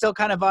 but I'm still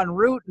kind of en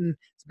route and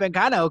it's been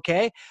kind of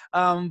okay.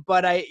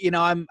 But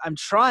I'm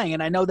trying,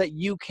 and I know that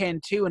you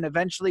can too. And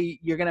eventually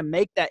you're going to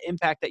make that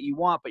impact that you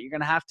want, but you're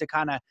going to have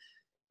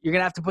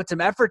to put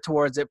some effort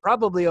towards it,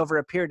 probably over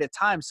a period of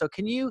time. So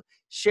can you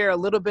share a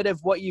little bit of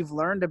what you've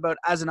learned about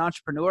as an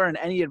entrepreneur and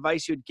any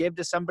advice you'd give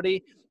to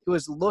somebody who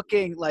is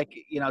looking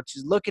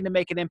just looking to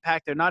make an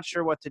impact? They're not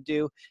sure what to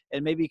do.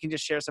 And maybe you can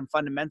just share some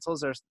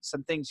fundamentals or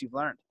some things you've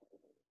learned.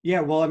 Yeah.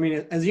 Well, I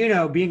mean, as you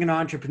know, being an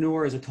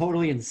entrepreneur is a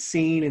totally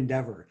insane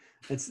endeavor.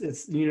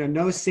 It's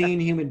no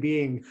sane human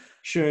being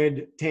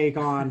should take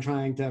on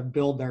trying to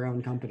build their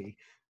own company.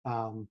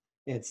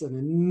 It's an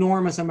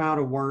enormous amount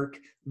of work.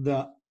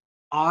 The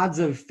odds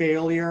of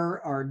failure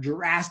are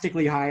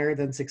drastically higher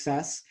than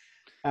success.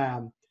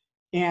 So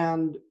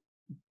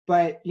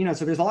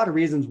there's a lot of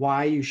reasons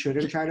why you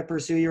shouldn't try to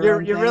pursue your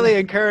own You're thing. really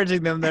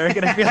encouraging them. They're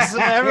going to feel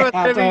everyone's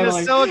going to be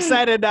just so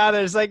excited now.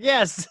 They're just like,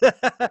 yes.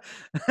 But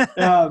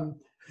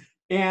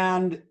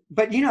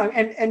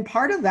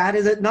part of that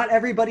is that not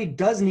everybody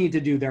does need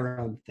to do their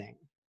own thing.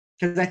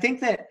 Because I think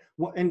that,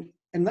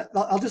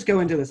 I'll just go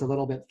into this a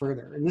little bit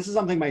further. And this is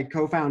something my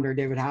co-founder,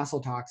 David Hassel,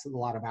 talks a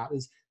lot about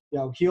is,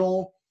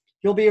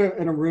 he'll be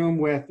in a room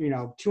with,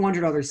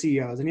 200 other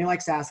CEOs. And he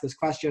likes to ask this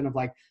question of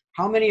like,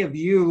 how many of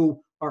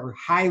you are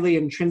highly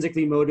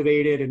intrinsically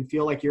motivated and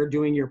feel like you're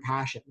doing your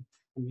passion?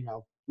 And,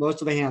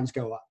 most of the hands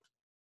go up.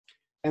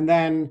 And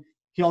then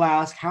he'll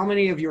ask, how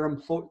many of you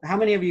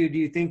do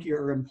you think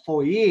your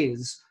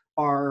employees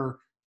are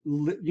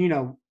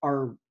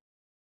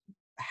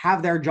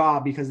have their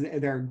job because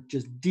they're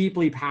just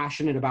deeply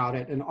passionate about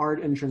it and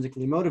aren't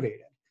intrinsically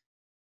motivated?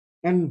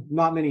 And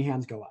not many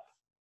hands go up.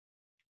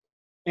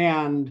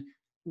 And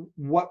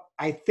what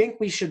I think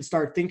we should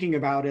start thinking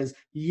about is,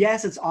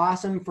 yes, it's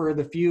awesome for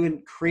the few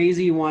and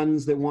crazy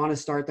ones that want to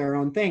start their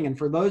own thing. And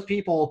for those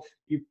people,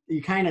 you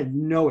kind of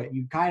know it.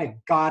 You kind of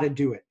got to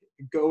do it,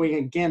 going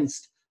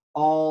against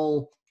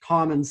all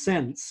common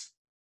sense,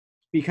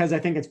 because I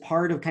think it's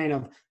part of kind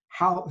of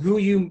who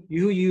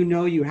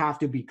you have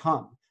to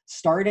become.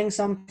 Starting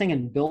something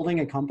and building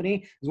a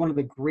company is one of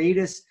the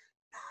greatest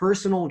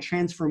personal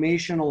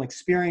transformational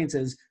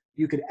experiences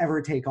you could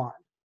ever take on,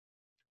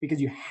 because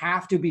you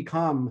have to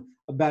become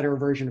a better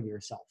version of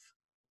yourself.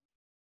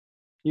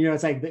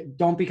 It's like,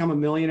 don't become a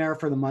millionaire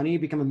for the money,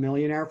 become a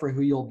millionaire for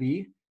who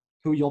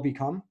you'll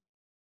become.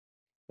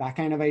 That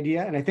kind of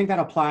idea. And I think that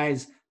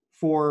applies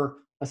for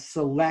a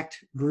select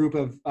group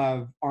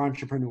of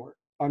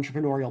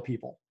entrepreneurial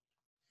people.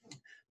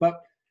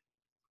 But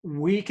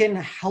we can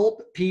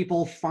help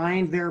people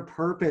find their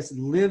purpose,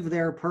 live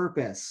their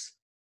purpose,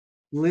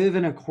 live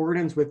in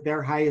accordance with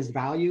their highest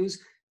values,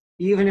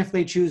 even if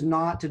they choose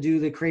not to do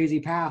the crazy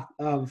path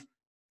of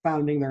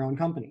founding their own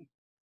company.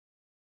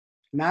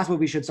 And that's what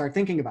we should start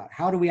thinking about.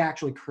 How do we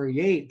actually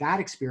create that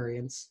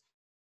experience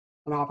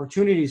and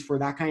opportunities for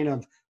that kind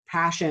of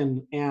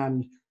passion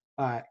and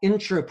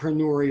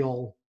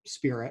intrapreneurial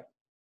spirit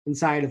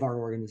inside of our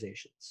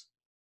organizations?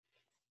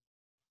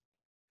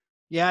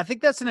 Yeah, I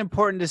think that's an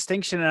important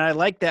distinction. And I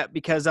like that,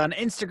 because on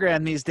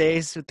Instagram these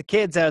days with the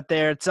kids out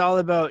there, it's all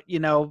about,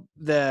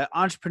 the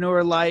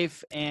entrepreneur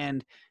life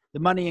and the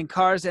money and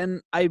cars.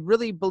 And I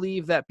really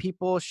believe that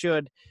people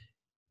should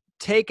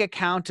take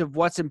account of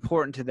what's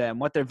important to them,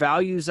 what their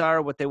values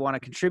are, what they want to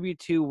contribute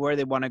to, where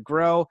they want to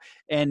grow,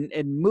 and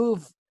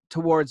move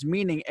towards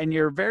meaning. And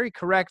you're very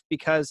correct,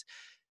 because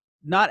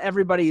not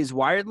everybody is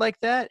wired like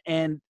that.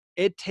 And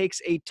it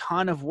takes a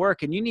ton of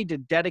work, and you need to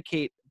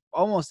dedicate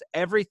almost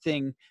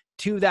everything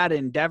to that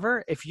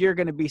endeavor if you're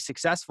going to be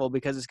successful,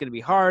 because it's going to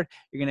be hard.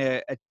 You're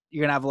going to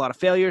have a lot of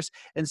failures.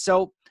 And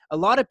so a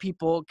lot of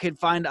people could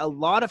find a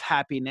lot of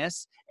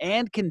happiness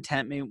and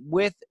contentment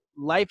with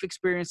life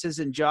experiences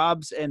and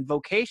jobs and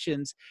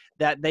vocations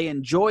that they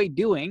enjoy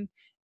doing.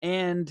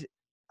 And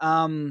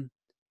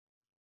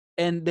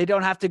and they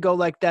don't have to go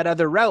like that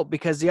other route,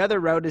 because the other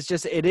route is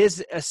just, it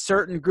is a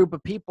certain group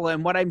of people.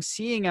 And what I'm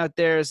seeing out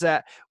there is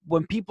that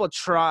when people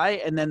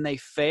try and then they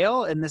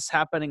fail, and this is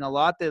happening a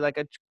lot, they're like,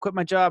 I quit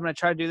my job and I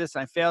tried to do this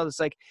and I failed. It's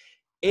like,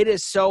 it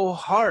is so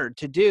hard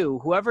to do.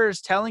 Whoever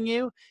is telling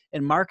you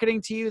and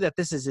marketing to you that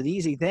this is an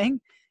easy thing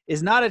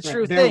is not a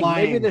true They're thing.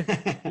 lying.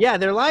 Maybe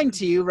they're lying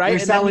to you, right? They're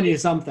selling you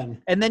something.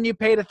 And then you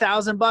paid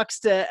 $1,000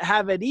 to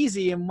have it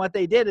easy, and what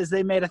they did is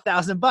they made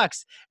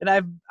 $1,000. And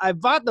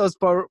I've bought those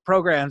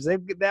programs.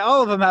 They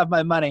all of them have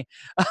my money.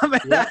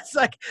 And that's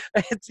like,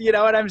 it's, you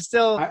know, and I'm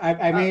still.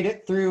 I made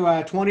it through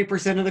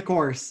 20% of the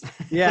course.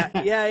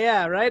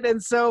 Yeah, right.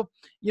 And so,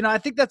 you know, I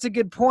think that's a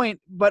good point.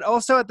 But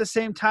also at the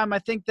same time, I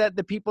think that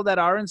the people that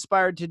are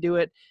inspired to do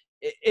it,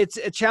 it's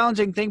a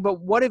challenging thing.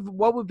 But what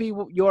would be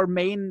your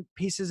main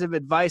pieces of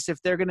advice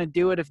if they're going to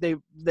do it, if they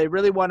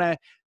really want to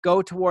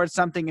go towards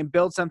something and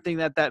build something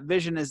that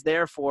vision is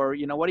there for?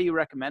 You know, what do you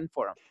recommend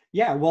for them?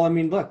 Yeah, well, I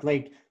mean, look,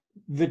 like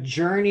the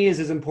journey is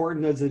as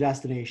important as the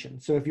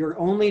destination. So if you're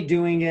only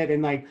doing it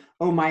in like,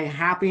 oh, my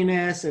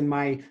happiness and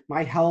my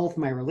health,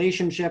 my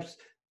relationships,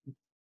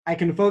 I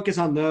can focus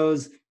on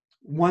those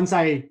once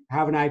I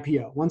have an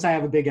IPO, once I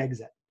have a big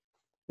exit.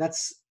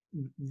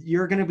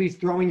 You're going to be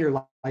throwing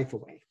your life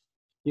away.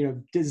 You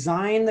know,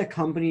 design the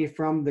company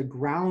from the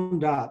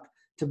ground up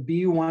to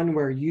be one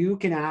where you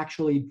can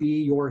actually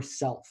be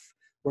yourself,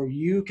 where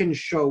you can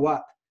show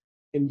up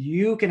and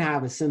you can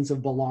have a sense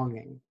of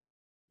belonging.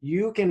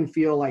 You can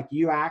feel like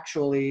you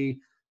actually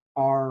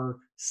are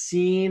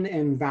seen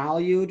and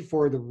valued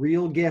for the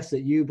real gifts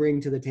that you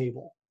bring to the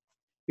table.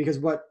 Because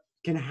what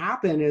can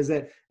happen is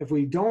that if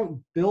we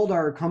don't build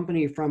our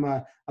company from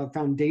a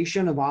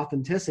foundation of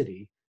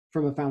authenticity,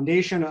 from a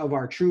foundation of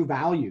our true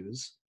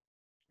values,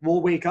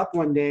 we'll wake up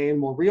one day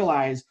and we'll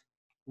realize,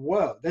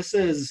 whoa,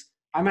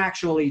 I'm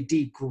actually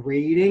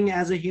degrading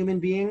as a human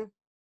being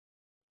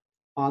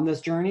on this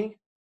journey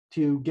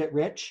to get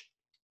rich.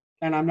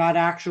 And I'm not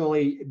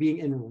actually being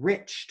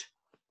enriched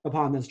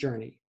upon this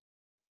journey.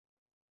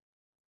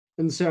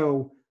 And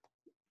so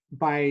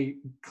by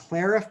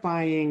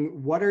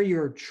clarifying what are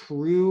your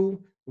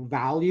true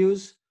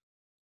values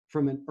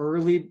from an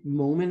early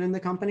moment in the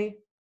company,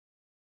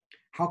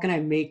 how can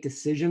I make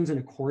decisions in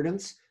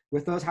accordance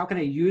with those? How can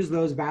I use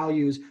those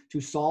values to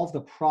solve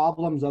the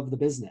problems of the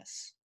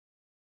business?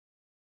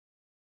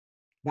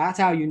 That's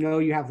how you know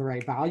you have the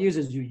right values,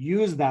 is you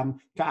use them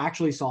to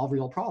actually solve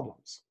real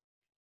problems.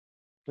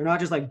 They're not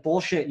just like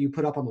bullshit you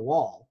put up on the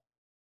wall.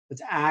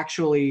 It's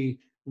actually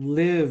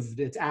lived.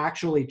 It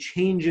actually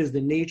changes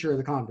the nature of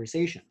the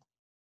conversation.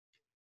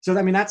 So,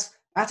 I mean, that's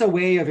a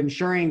way of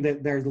ensuring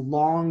that there's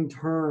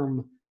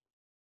long-term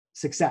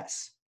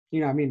success.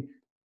 You know, I mean,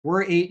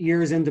 we're 8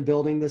 years into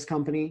building this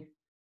company,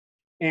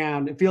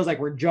 and it feels like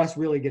we're just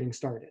really getting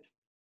started.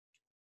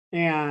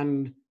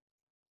 And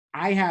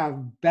I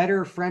have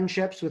better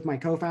friendships with my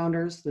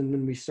co-founders than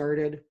when we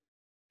started.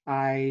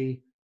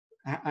 I'm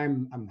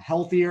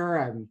healthier.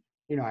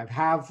 I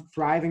have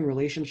thriving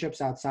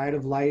relationships outside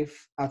of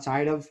life,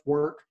 outside of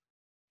work.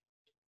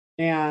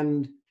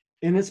 And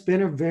it's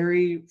been a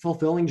very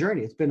fulfilling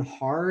journey. It's been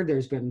hard.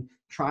 There's been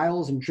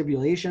trials and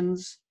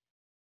tribulations,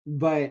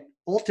 but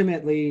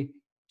ultimately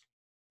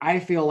I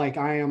feel like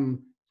I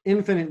am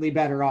infinitely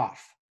better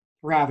off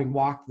for having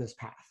walked this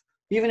path.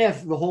 Even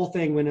if the whole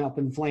thing went up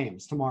in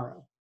flames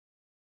tomorrow,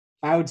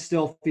 I would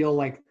still feel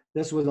like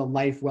this was a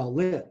life well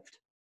lived.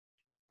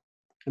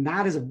 And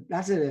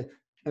that's a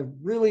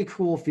really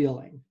cool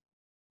feeling,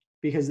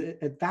 because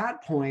at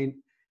that point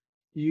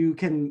you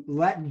can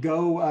let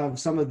go of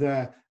some of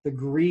the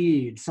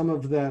greed, some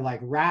of the like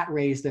rat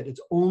race that it's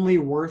only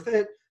worth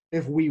it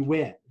if we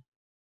win.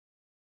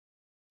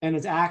 And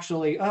it's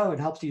actually, it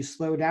helps you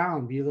slow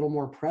down, be a little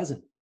more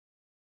present,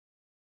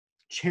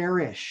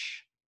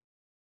 cherish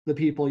the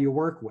people you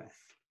work with.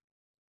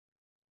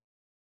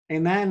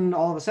 And then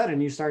all of a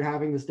sudden you start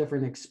having this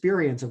different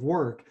experience of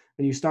work,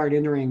 and you start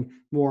entering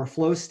more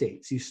flow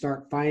states. You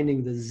start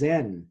finding the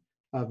zen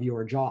of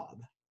your job,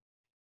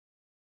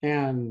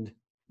 and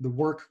the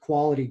work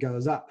quality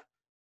goes up.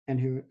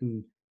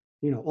 And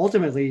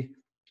ultimately,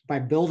 by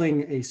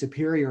building a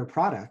superior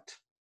product,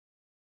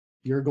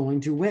 you're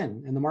going to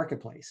win in the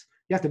marketplace.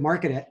 You have to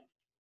market it.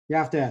 You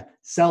have to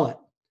sell it.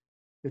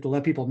 You have to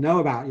let people know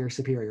about your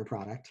superior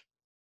product.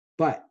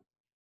 But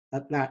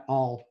that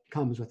all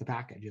comes with the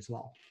package as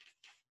well.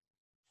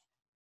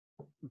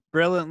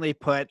 Brilliantly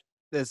put.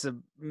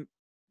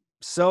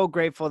 So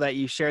grateful that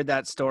you shared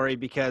that story,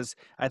 because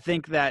I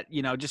think that,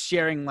 just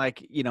sharing,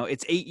 like,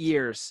 it's 8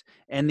 years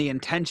and the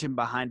intention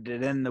behind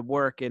it and the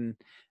work, and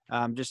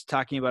just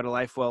talking about a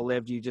life well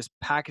lived, you just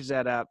package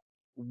that up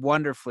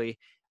wonderfully.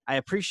 I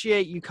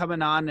appreciate you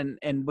coming on,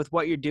 and with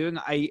what you're doing.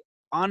 I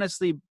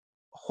honestly,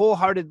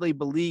 wholeheartedly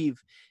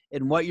believe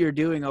in what you're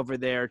doing over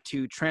there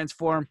to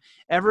transform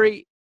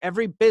every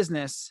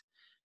business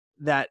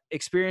that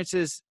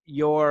experiences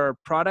your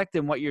product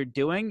and what you're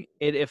doing.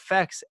 It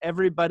affects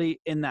everybody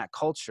in that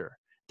culture,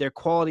 their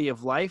quality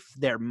of life,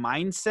 their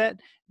mindset,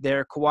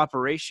 their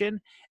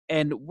cooperation.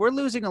 And we're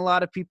losing a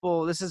lot of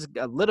people. This is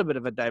a little bit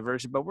of a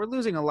diversion, but we're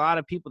losing a lot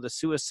of people to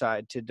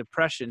suicide, to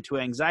depression, to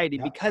anxiety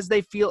Yep. because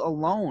they feel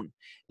alone.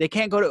 They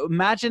can't go to,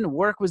 imagine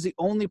work was the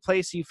only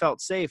place you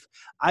felt safe.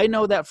 I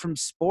know that from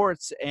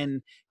sports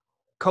and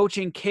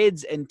coaching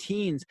kids and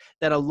teens,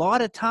 that a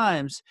lot of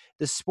times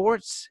the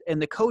sports and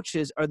the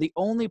coaches are the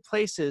only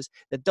places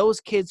that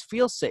those kids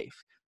feel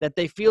safe, that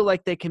they feel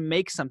like they can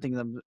make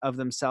something of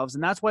themselves.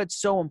 And that's why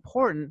it's so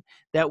important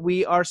that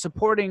we are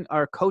supporting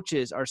our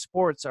coaches, our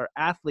sports, our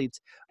athletes,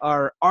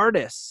 our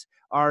artists,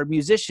 our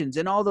musicians,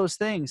 and all those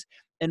things.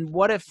 And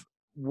what if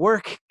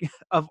work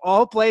of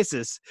all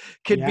places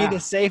could be the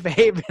safe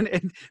haven?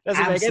 It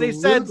doesn't make any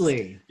sense.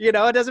 You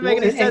know, it doesn't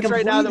make any sense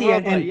right now in the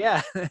world, but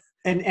yeah.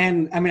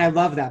 And I mean, I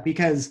love that,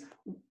 because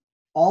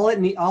all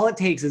it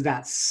takes is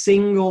that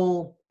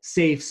single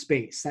safe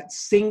space, that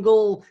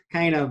single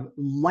kind of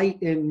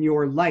light in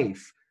your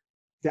life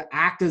to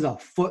act as a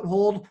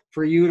foothold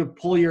for you to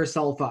pull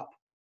yourself up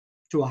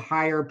to a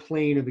higher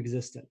plane of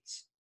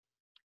existence.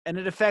 And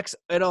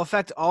it'll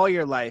affect all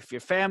your life, your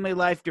family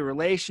life, your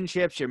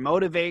relationships, your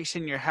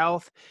motivation, your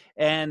health.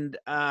 And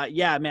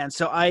yeah, man.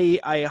 So I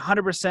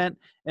 100%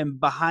 am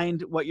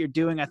behind what you're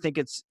doing. I think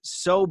it's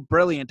so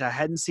brilliant. I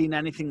hadn't seen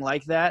anything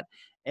like that.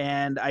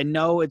 And I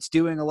know it's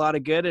doing a lot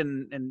of good,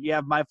 and you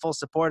have my full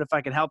support if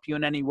I can help you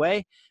in any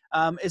way.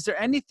 Is there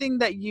anything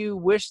that you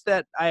wish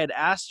that I had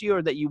asked you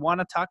or that you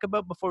want to talk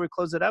about before we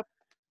close it up?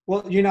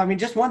 Well, you know, I mean,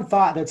 just one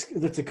thought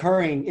that's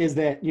occurring is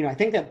that, you know, I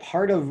think that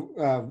part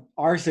of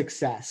our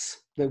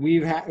success that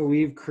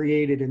we've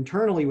created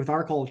internally with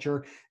our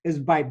culture is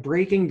by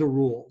breaking the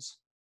rules.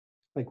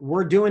 Like,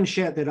 we're doing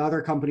shit that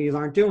other companies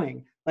aren't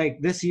doing.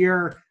 Like this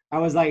year, I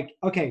was like,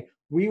 okay,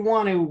 we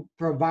want to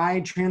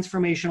provide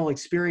transformational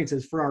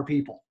experiences for our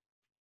people.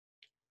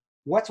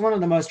 What's one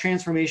of the most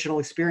transformational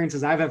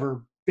experiences I've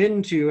ever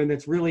been to, and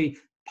that's really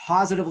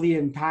positively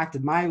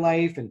impacted my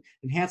life and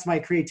enhanced my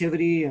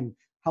creativity and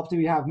helped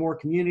me have more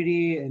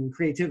community and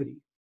creativity?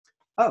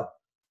 Oh,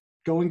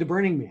 going to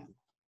Burning Man.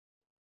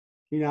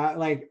 You know,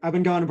 like, I've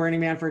been going to Burning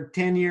Man for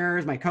 10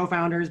 years. My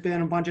co-founder's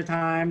been a bunch of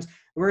times.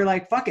 We're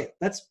like, fuck it.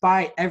 Let's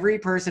buy every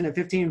person at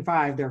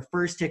 15.5 their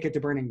first ticket to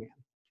Burning Man.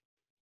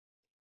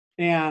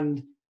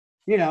 And,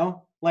 you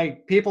know,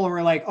 like, people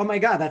were like, oh my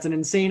God, that's an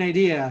insane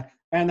idea.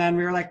 And then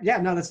we were like, yeah,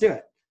 no, let's do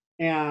it.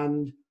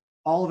 And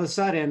all of a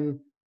sudden,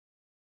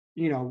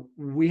 you know,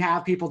 we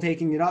have people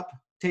taking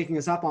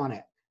us up on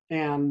it.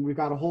 And we've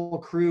got a whole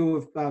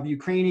crew of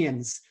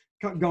Ukrainians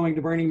going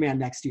to Burning Man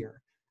next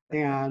year.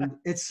 And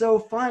it's so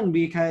fun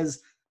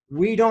because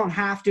we don't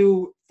have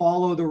to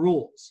follow the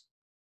rules.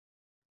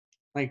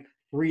 Like,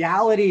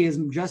 reality is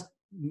just,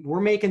 we're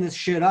making this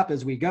shit up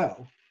as we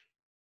go.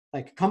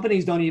 Like,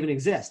 companies don't even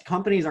exist.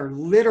 Companies are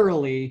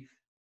literally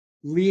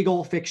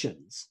legal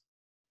fictions.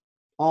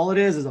 All it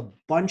is a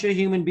bunch of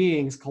human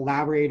beings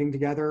collaborating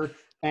together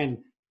and,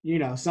 you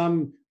know,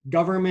 some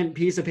government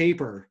piece of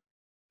paper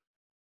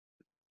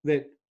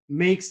that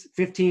makes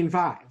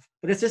 15.5,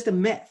 but it's just a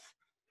myth.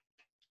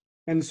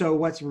 And so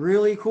what's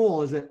really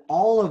cool is that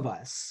all of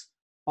us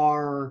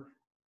are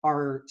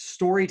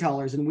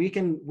storytellers, and we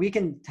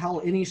can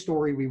tell any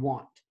story we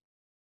want.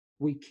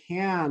 We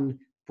can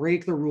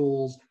break the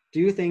rules,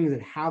 do things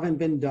that haven't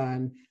been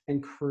done,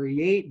 and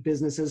create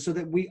businesses so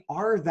that we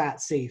are that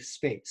safe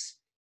space,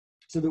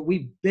 so that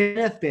we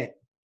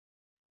benefit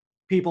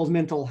people's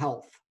mental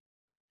health,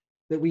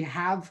 that we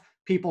have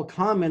people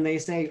come and they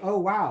say, oh,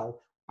 wow,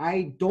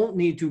 I don't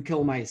need to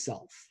kill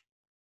myself.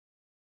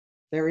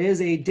 There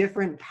is a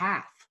different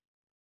path.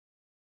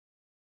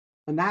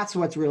 And that's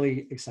what's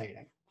really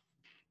exciting.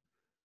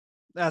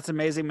 That's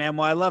amazing, man.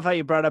 Well, I love how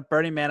you brought up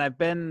Burning Man. I've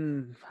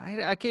been,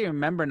 I can't even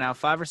remember now,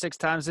 5 or 6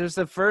 times. It was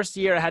the first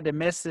year I had to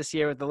miss this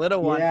year with the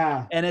little one.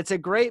 Yeah. And it's a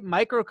great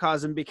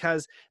microcosm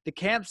because the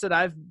camps that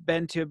I've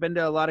been to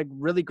a lot of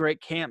really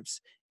great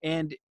camps.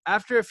 And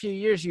after a few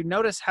years, you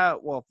notice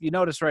you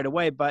notice right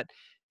away, but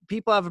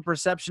people have a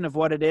perception of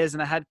what it is.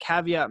 And I had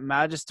Caveat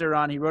Magister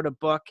on. He wrote a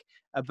book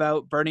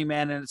about Burning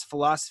Man and its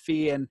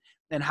philosophy and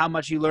how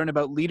much you learn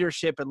about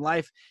leadership and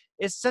life.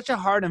 It's such a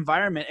hard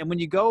environment. And when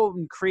you go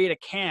and create a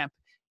camp,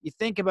 you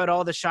think about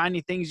all the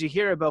shiny things you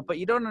hear about, but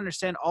you don't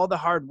understand all the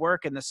hard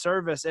work and the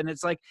service. And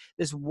it's like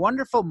this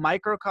wonderful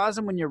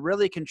microcosm when you're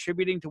really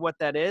contributing to what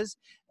that is.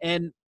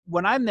 And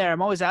when I'm there,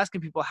 I'm always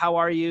asking people, how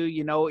are you?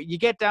 You know, you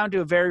get down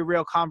to a very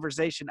real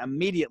conversation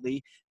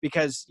immediately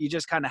because you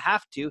just kind of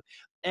have to.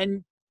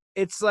 And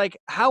it's like,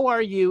 how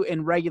are you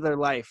in regular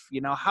life?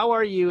 You know, how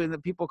are you in the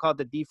people call it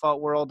the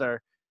default world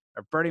or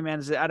Burning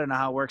Man? I don't know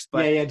how it works,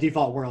 but yeah,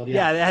 default world.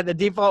 Yeah, they had the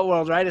default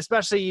world, right?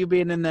 Especially you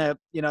being in the,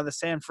 you know, the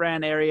San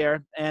Fran area.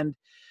 And,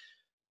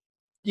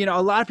 you know,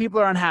 a lot of people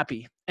are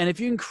unhappy. And if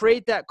you can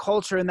create that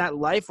culture in that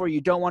life where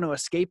you don't want to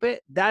escape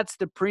it, that's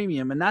the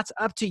premium. And that's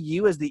up to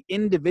you as the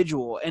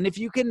individual. And if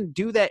you can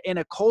do that in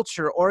a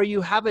culture, or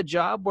you have a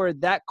job where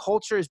that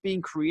culture is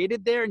being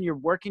created there and you're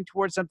working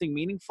towards something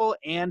meaningful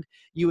and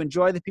you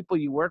enjoy the people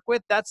you work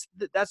with, that's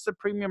the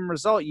premium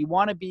result. You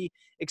want to be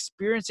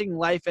experiencing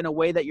life in a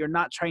way that you're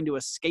not trying to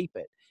escape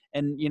it.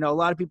 And, you know, a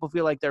lot of people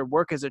feel like their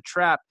work is a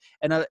trap.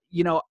 And,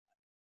 you know,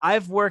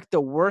 I've worked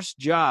the worst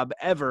job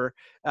ever.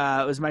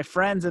 It was my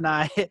friends and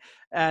I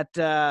at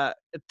a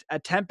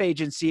temp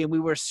agency, and we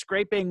were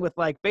scraping with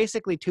like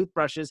basically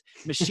toothbrushes,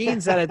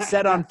 machines that had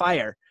set on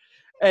fire.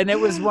 And it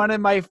was one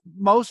of my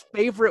most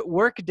favorite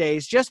work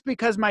days just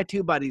because my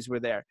two buddies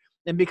were there.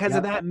 And because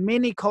of that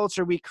mini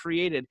culture we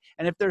created.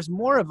 And if there's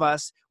more of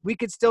us, we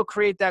could still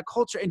create that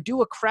culture and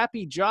do a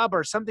crappy job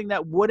or something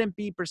that wouldn't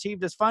be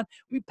perceived as fun.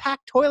 We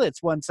packed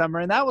toilets one summer,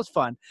 and that was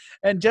fun.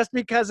 And just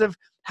because of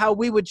how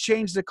we would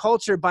change the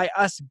culture by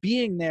us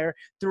being there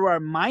through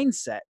our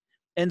mindset.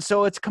 And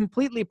so it's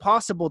completely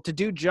possible to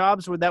do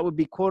jobs where that would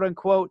be quote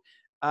unquote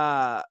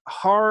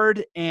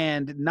hard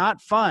and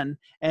not fun,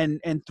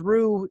 and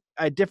through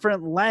a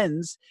different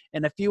lens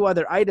and a few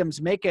other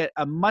items, make it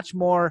a much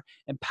more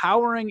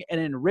empowering and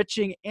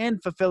enriching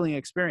and fulfilling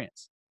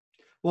experience.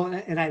 Well,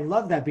 and I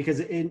love that because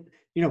in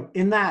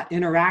that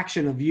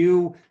interaction of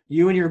you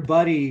and your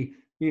buddy,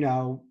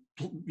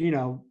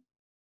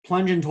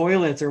 plunging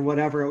toilets or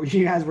whatever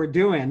you guys were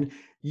doing,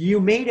 you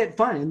made it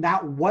fun. And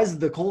that was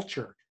the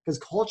culture, because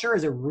culture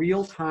is a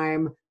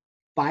real-time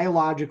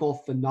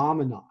biological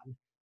phenomenon.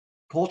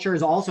 Culture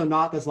is also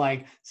not this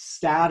like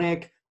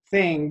static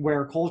thing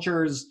where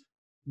culture's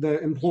the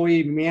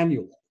employee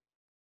manual.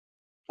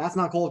 That's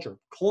not culture.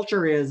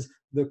 Culture is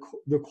the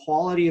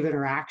quality of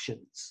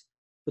interactions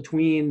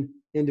between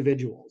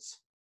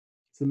individuals.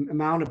 It's the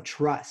amount of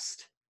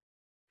trust.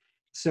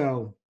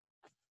 So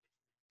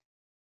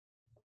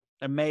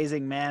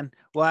amazing, man.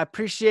 Well, I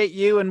appreciate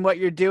you and what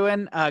you're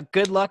doing.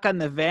 Good luck on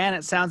the van.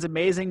 It sounds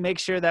amazing. Make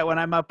sure that when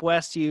I'm up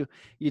west, you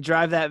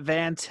drive that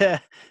van to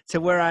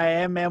where I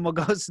am, man. We'll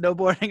go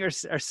snowboarding or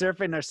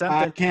surfing or something.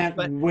 I can't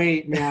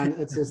wait, man.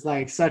 It's just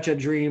like such a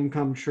dream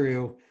come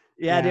true.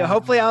 Yeah, dude.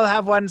 Hopefully I'll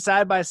have one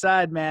side by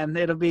side, man.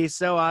 It'll be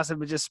so awesome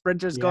with just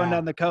sprinters going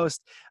down the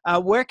coast.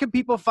 Where can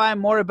people find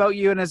more about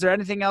you? And is there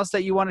anything else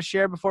that you want to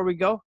share before we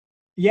go?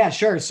 Yeah,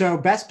 sure. So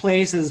best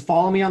place is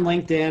follow me on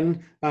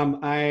LinkedIn.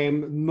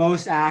 I'm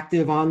most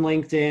active on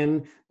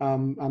LinkedIn.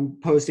 I'm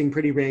posting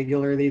pretty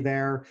regularly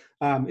there.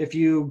 If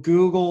you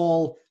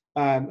Google,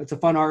 it's a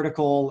fun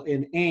article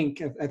in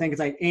Inc. I think it's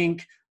like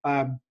Inc.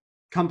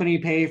 Company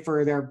pay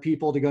for their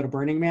people to go to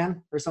Burning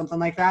Man or something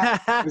like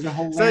that. It was a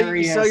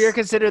hilarious. So you're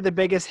considered the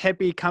biggest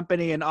hippie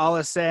company in all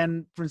of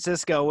San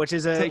Francisco, which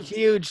is a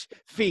huge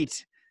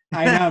feat.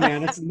 I know,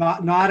 man. It's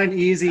not an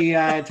easy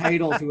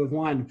title to have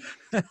won.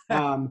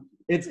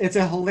 It's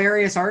a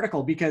hilarious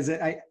article because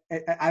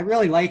I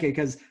really like it,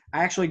 because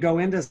I actually go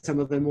into some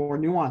of the more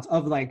nuance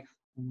of like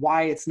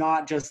why it's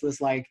not just this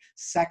like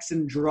sex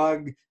and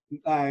drug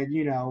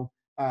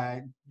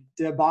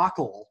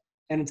debacle,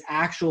 and it's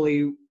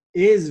actually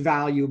is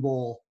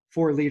valuable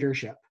for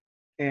leadership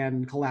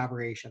and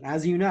collaboration,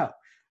 as you know.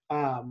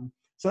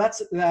 So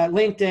that's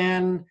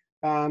LinkedIn.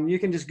 You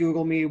can just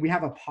Google me. We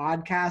have a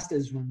podcast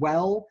as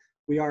well.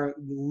 We are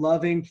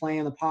loving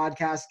playing the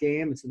podcast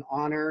game. It's an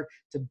honor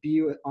to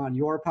be on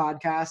your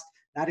podcast.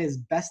 That is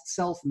Best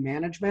Self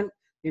Management,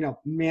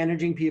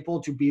 managing people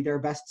to be their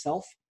best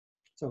self.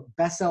 So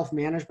Best Self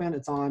Management,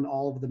 it's on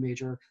all of the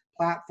major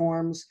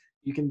platforms.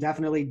 You can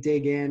definitely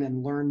dig in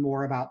and learn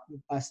more about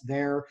us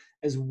there,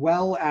 as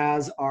well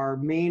as our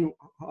main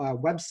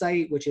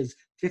website, which is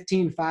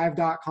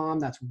 155.com.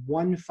 That's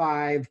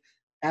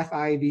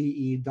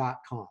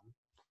 15five.com.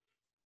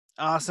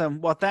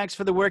 Awesome. Well, thanks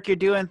for the work you're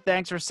doing.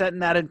 Thanks for setting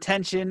that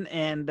intention.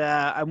 And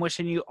I'm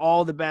wishing you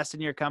all the best in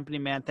your company,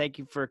 man. Thank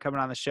you for coming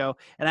on the show.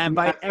 And I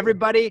invite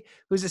everybody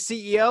who's a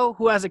CEO,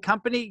 who has a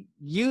company,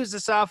 use the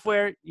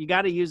software. You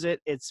got to use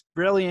it. It's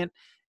brilliant.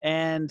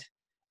 And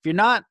if you're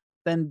not,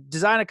 then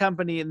design a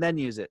company and then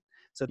use it.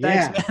 So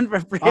thanks,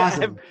 man.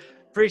 Awesome.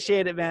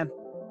 Appreciate it, man.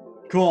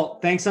 Cool.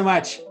 Thanks so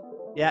much.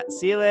 Yeah.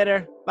 See you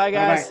later. Bye,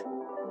 guys.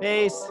 Bye-bye.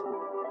 Peace.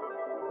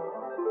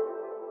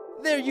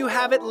 There you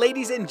have it,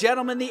 ladies and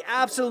gentlemen, the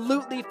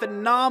absolutely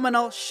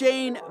phenomenal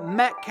Shane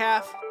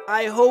Metcalf.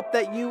 I hope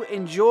that you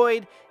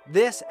enjoyed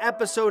this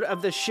episode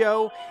of the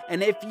show.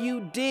 And if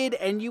you did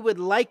and you would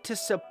like to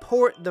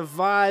support the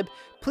vibe,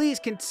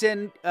 please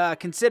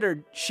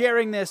consider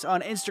sharing this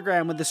on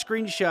Instagram with a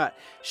screenshot,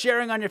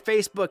 sharing on your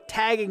Facebook,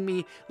 tagging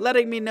me,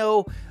 letting me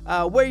know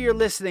where you're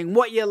listening,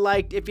 what you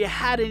liked. If you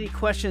had any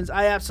questions,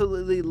 I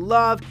absolutely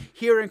love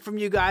hearing from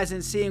you guys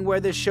and seeing where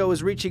this show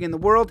is reaching in the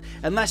world.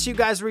 Unless you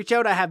guys reach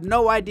out, I have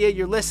no idea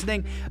you're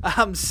listening.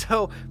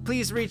 So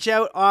please reach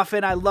out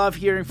often. I love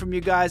hearing from you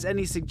guys.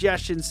 Any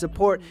suggestions,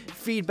 support,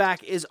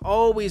 feedback is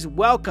always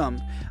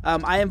welcomed.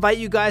 I invite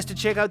you guys to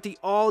check out the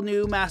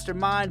all-new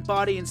Mastermind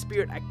Body and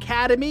Spirit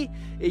Academy.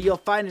 You'll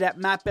find it at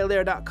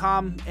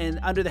mattbelair.com and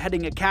under the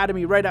heading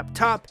Academy right up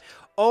top.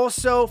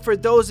 Also, for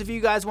those of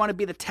you guys want to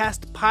be the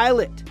test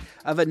pilot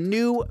of a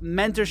new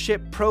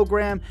mentorship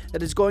program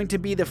that is going to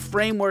be the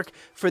framework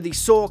for the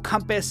Soul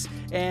Compass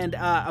and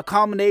a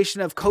combination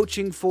of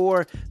coaching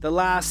for the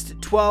last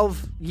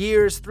 12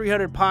 years,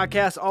 300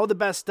 podcasts, all the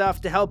best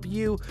stuff to help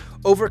you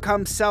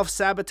overcome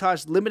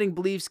self-sabotage, limiting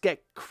beliefs,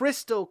 get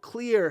crystal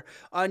clear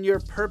on your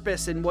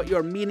purpose and what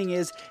your meaning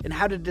is and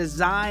how to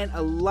design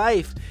a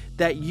life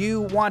that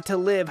you want to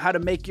live, how to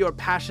make your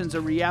passions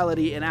a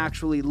reality and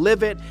actually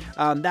live it.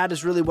 That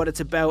is really what it's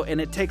about,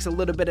 and it takes a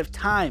little bit of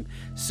time.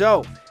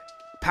 So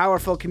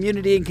powerful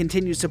community and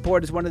continued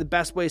support is one of the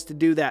best ways to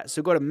do that.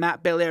 So go to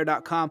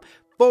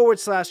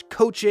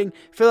mattbelair.com/coaching,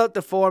 fill out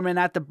the form, and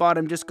at the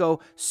bottom just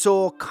go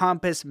Soul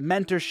Compass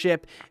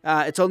Mentorship.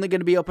 It's only going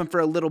to be open for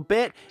a little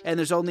bit, and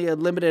there's only a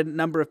limited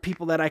number of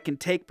people that I can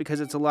take because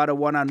it's a lot of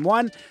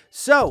one-on-one.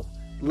 So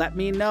let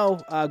me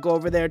know. Go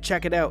over there,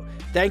 check it out.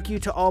 Thank you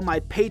to all my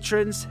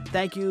patrons.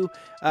 Thank you.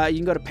 You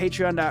can go to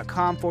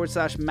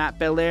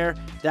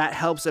patreon.com/mattbelair. That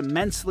helps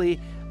immensely.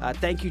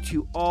 Thank you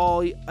to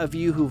all of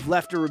you who've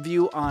left a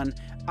review on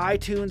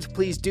iTunes.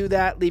 Please do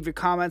that. Leave your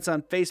comments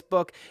on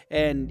Facebook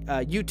and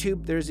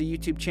YouTube. There's a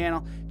YouTube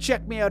channel.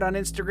 Check me out on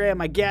Instagram,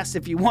 I guess,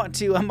 if you want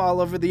to. I'm all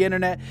over the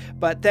internet.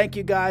 But thank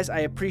you guys. I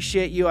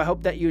appreciate you. I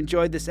hope that you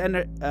enjoyed this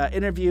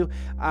interview.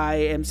 I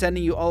am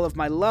sending you all of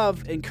my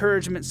love,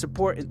 encouragement,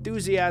 support,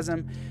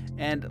 enthusiasm,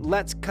 and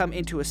let's come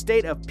into a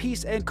state of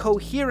peace and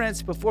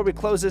coherence before we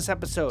close this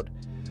episode.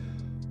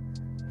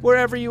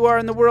 Wherever you are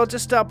in the world,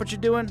 just stop what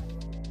you're doing.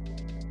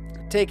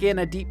 Take in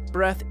a deep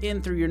breath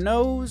in through your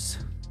nose.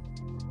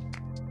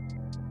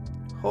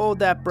 Hold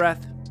that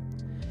breath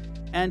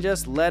and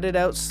just let it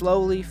out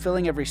slowly,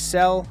 filling every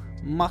cell,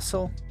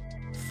 muscle,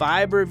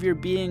 fiber of your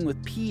being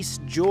with peace,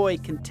 joy,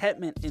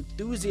 contentment,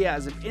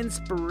 enthusiasm,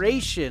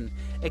 inspiration,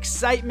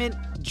 excitement,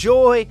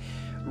 joy,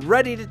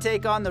 ready to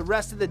take on the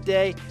rest of the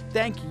day.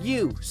 Thank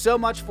you so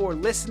much for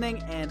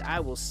listening, and I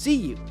will see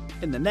you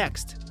in the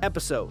next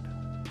episode.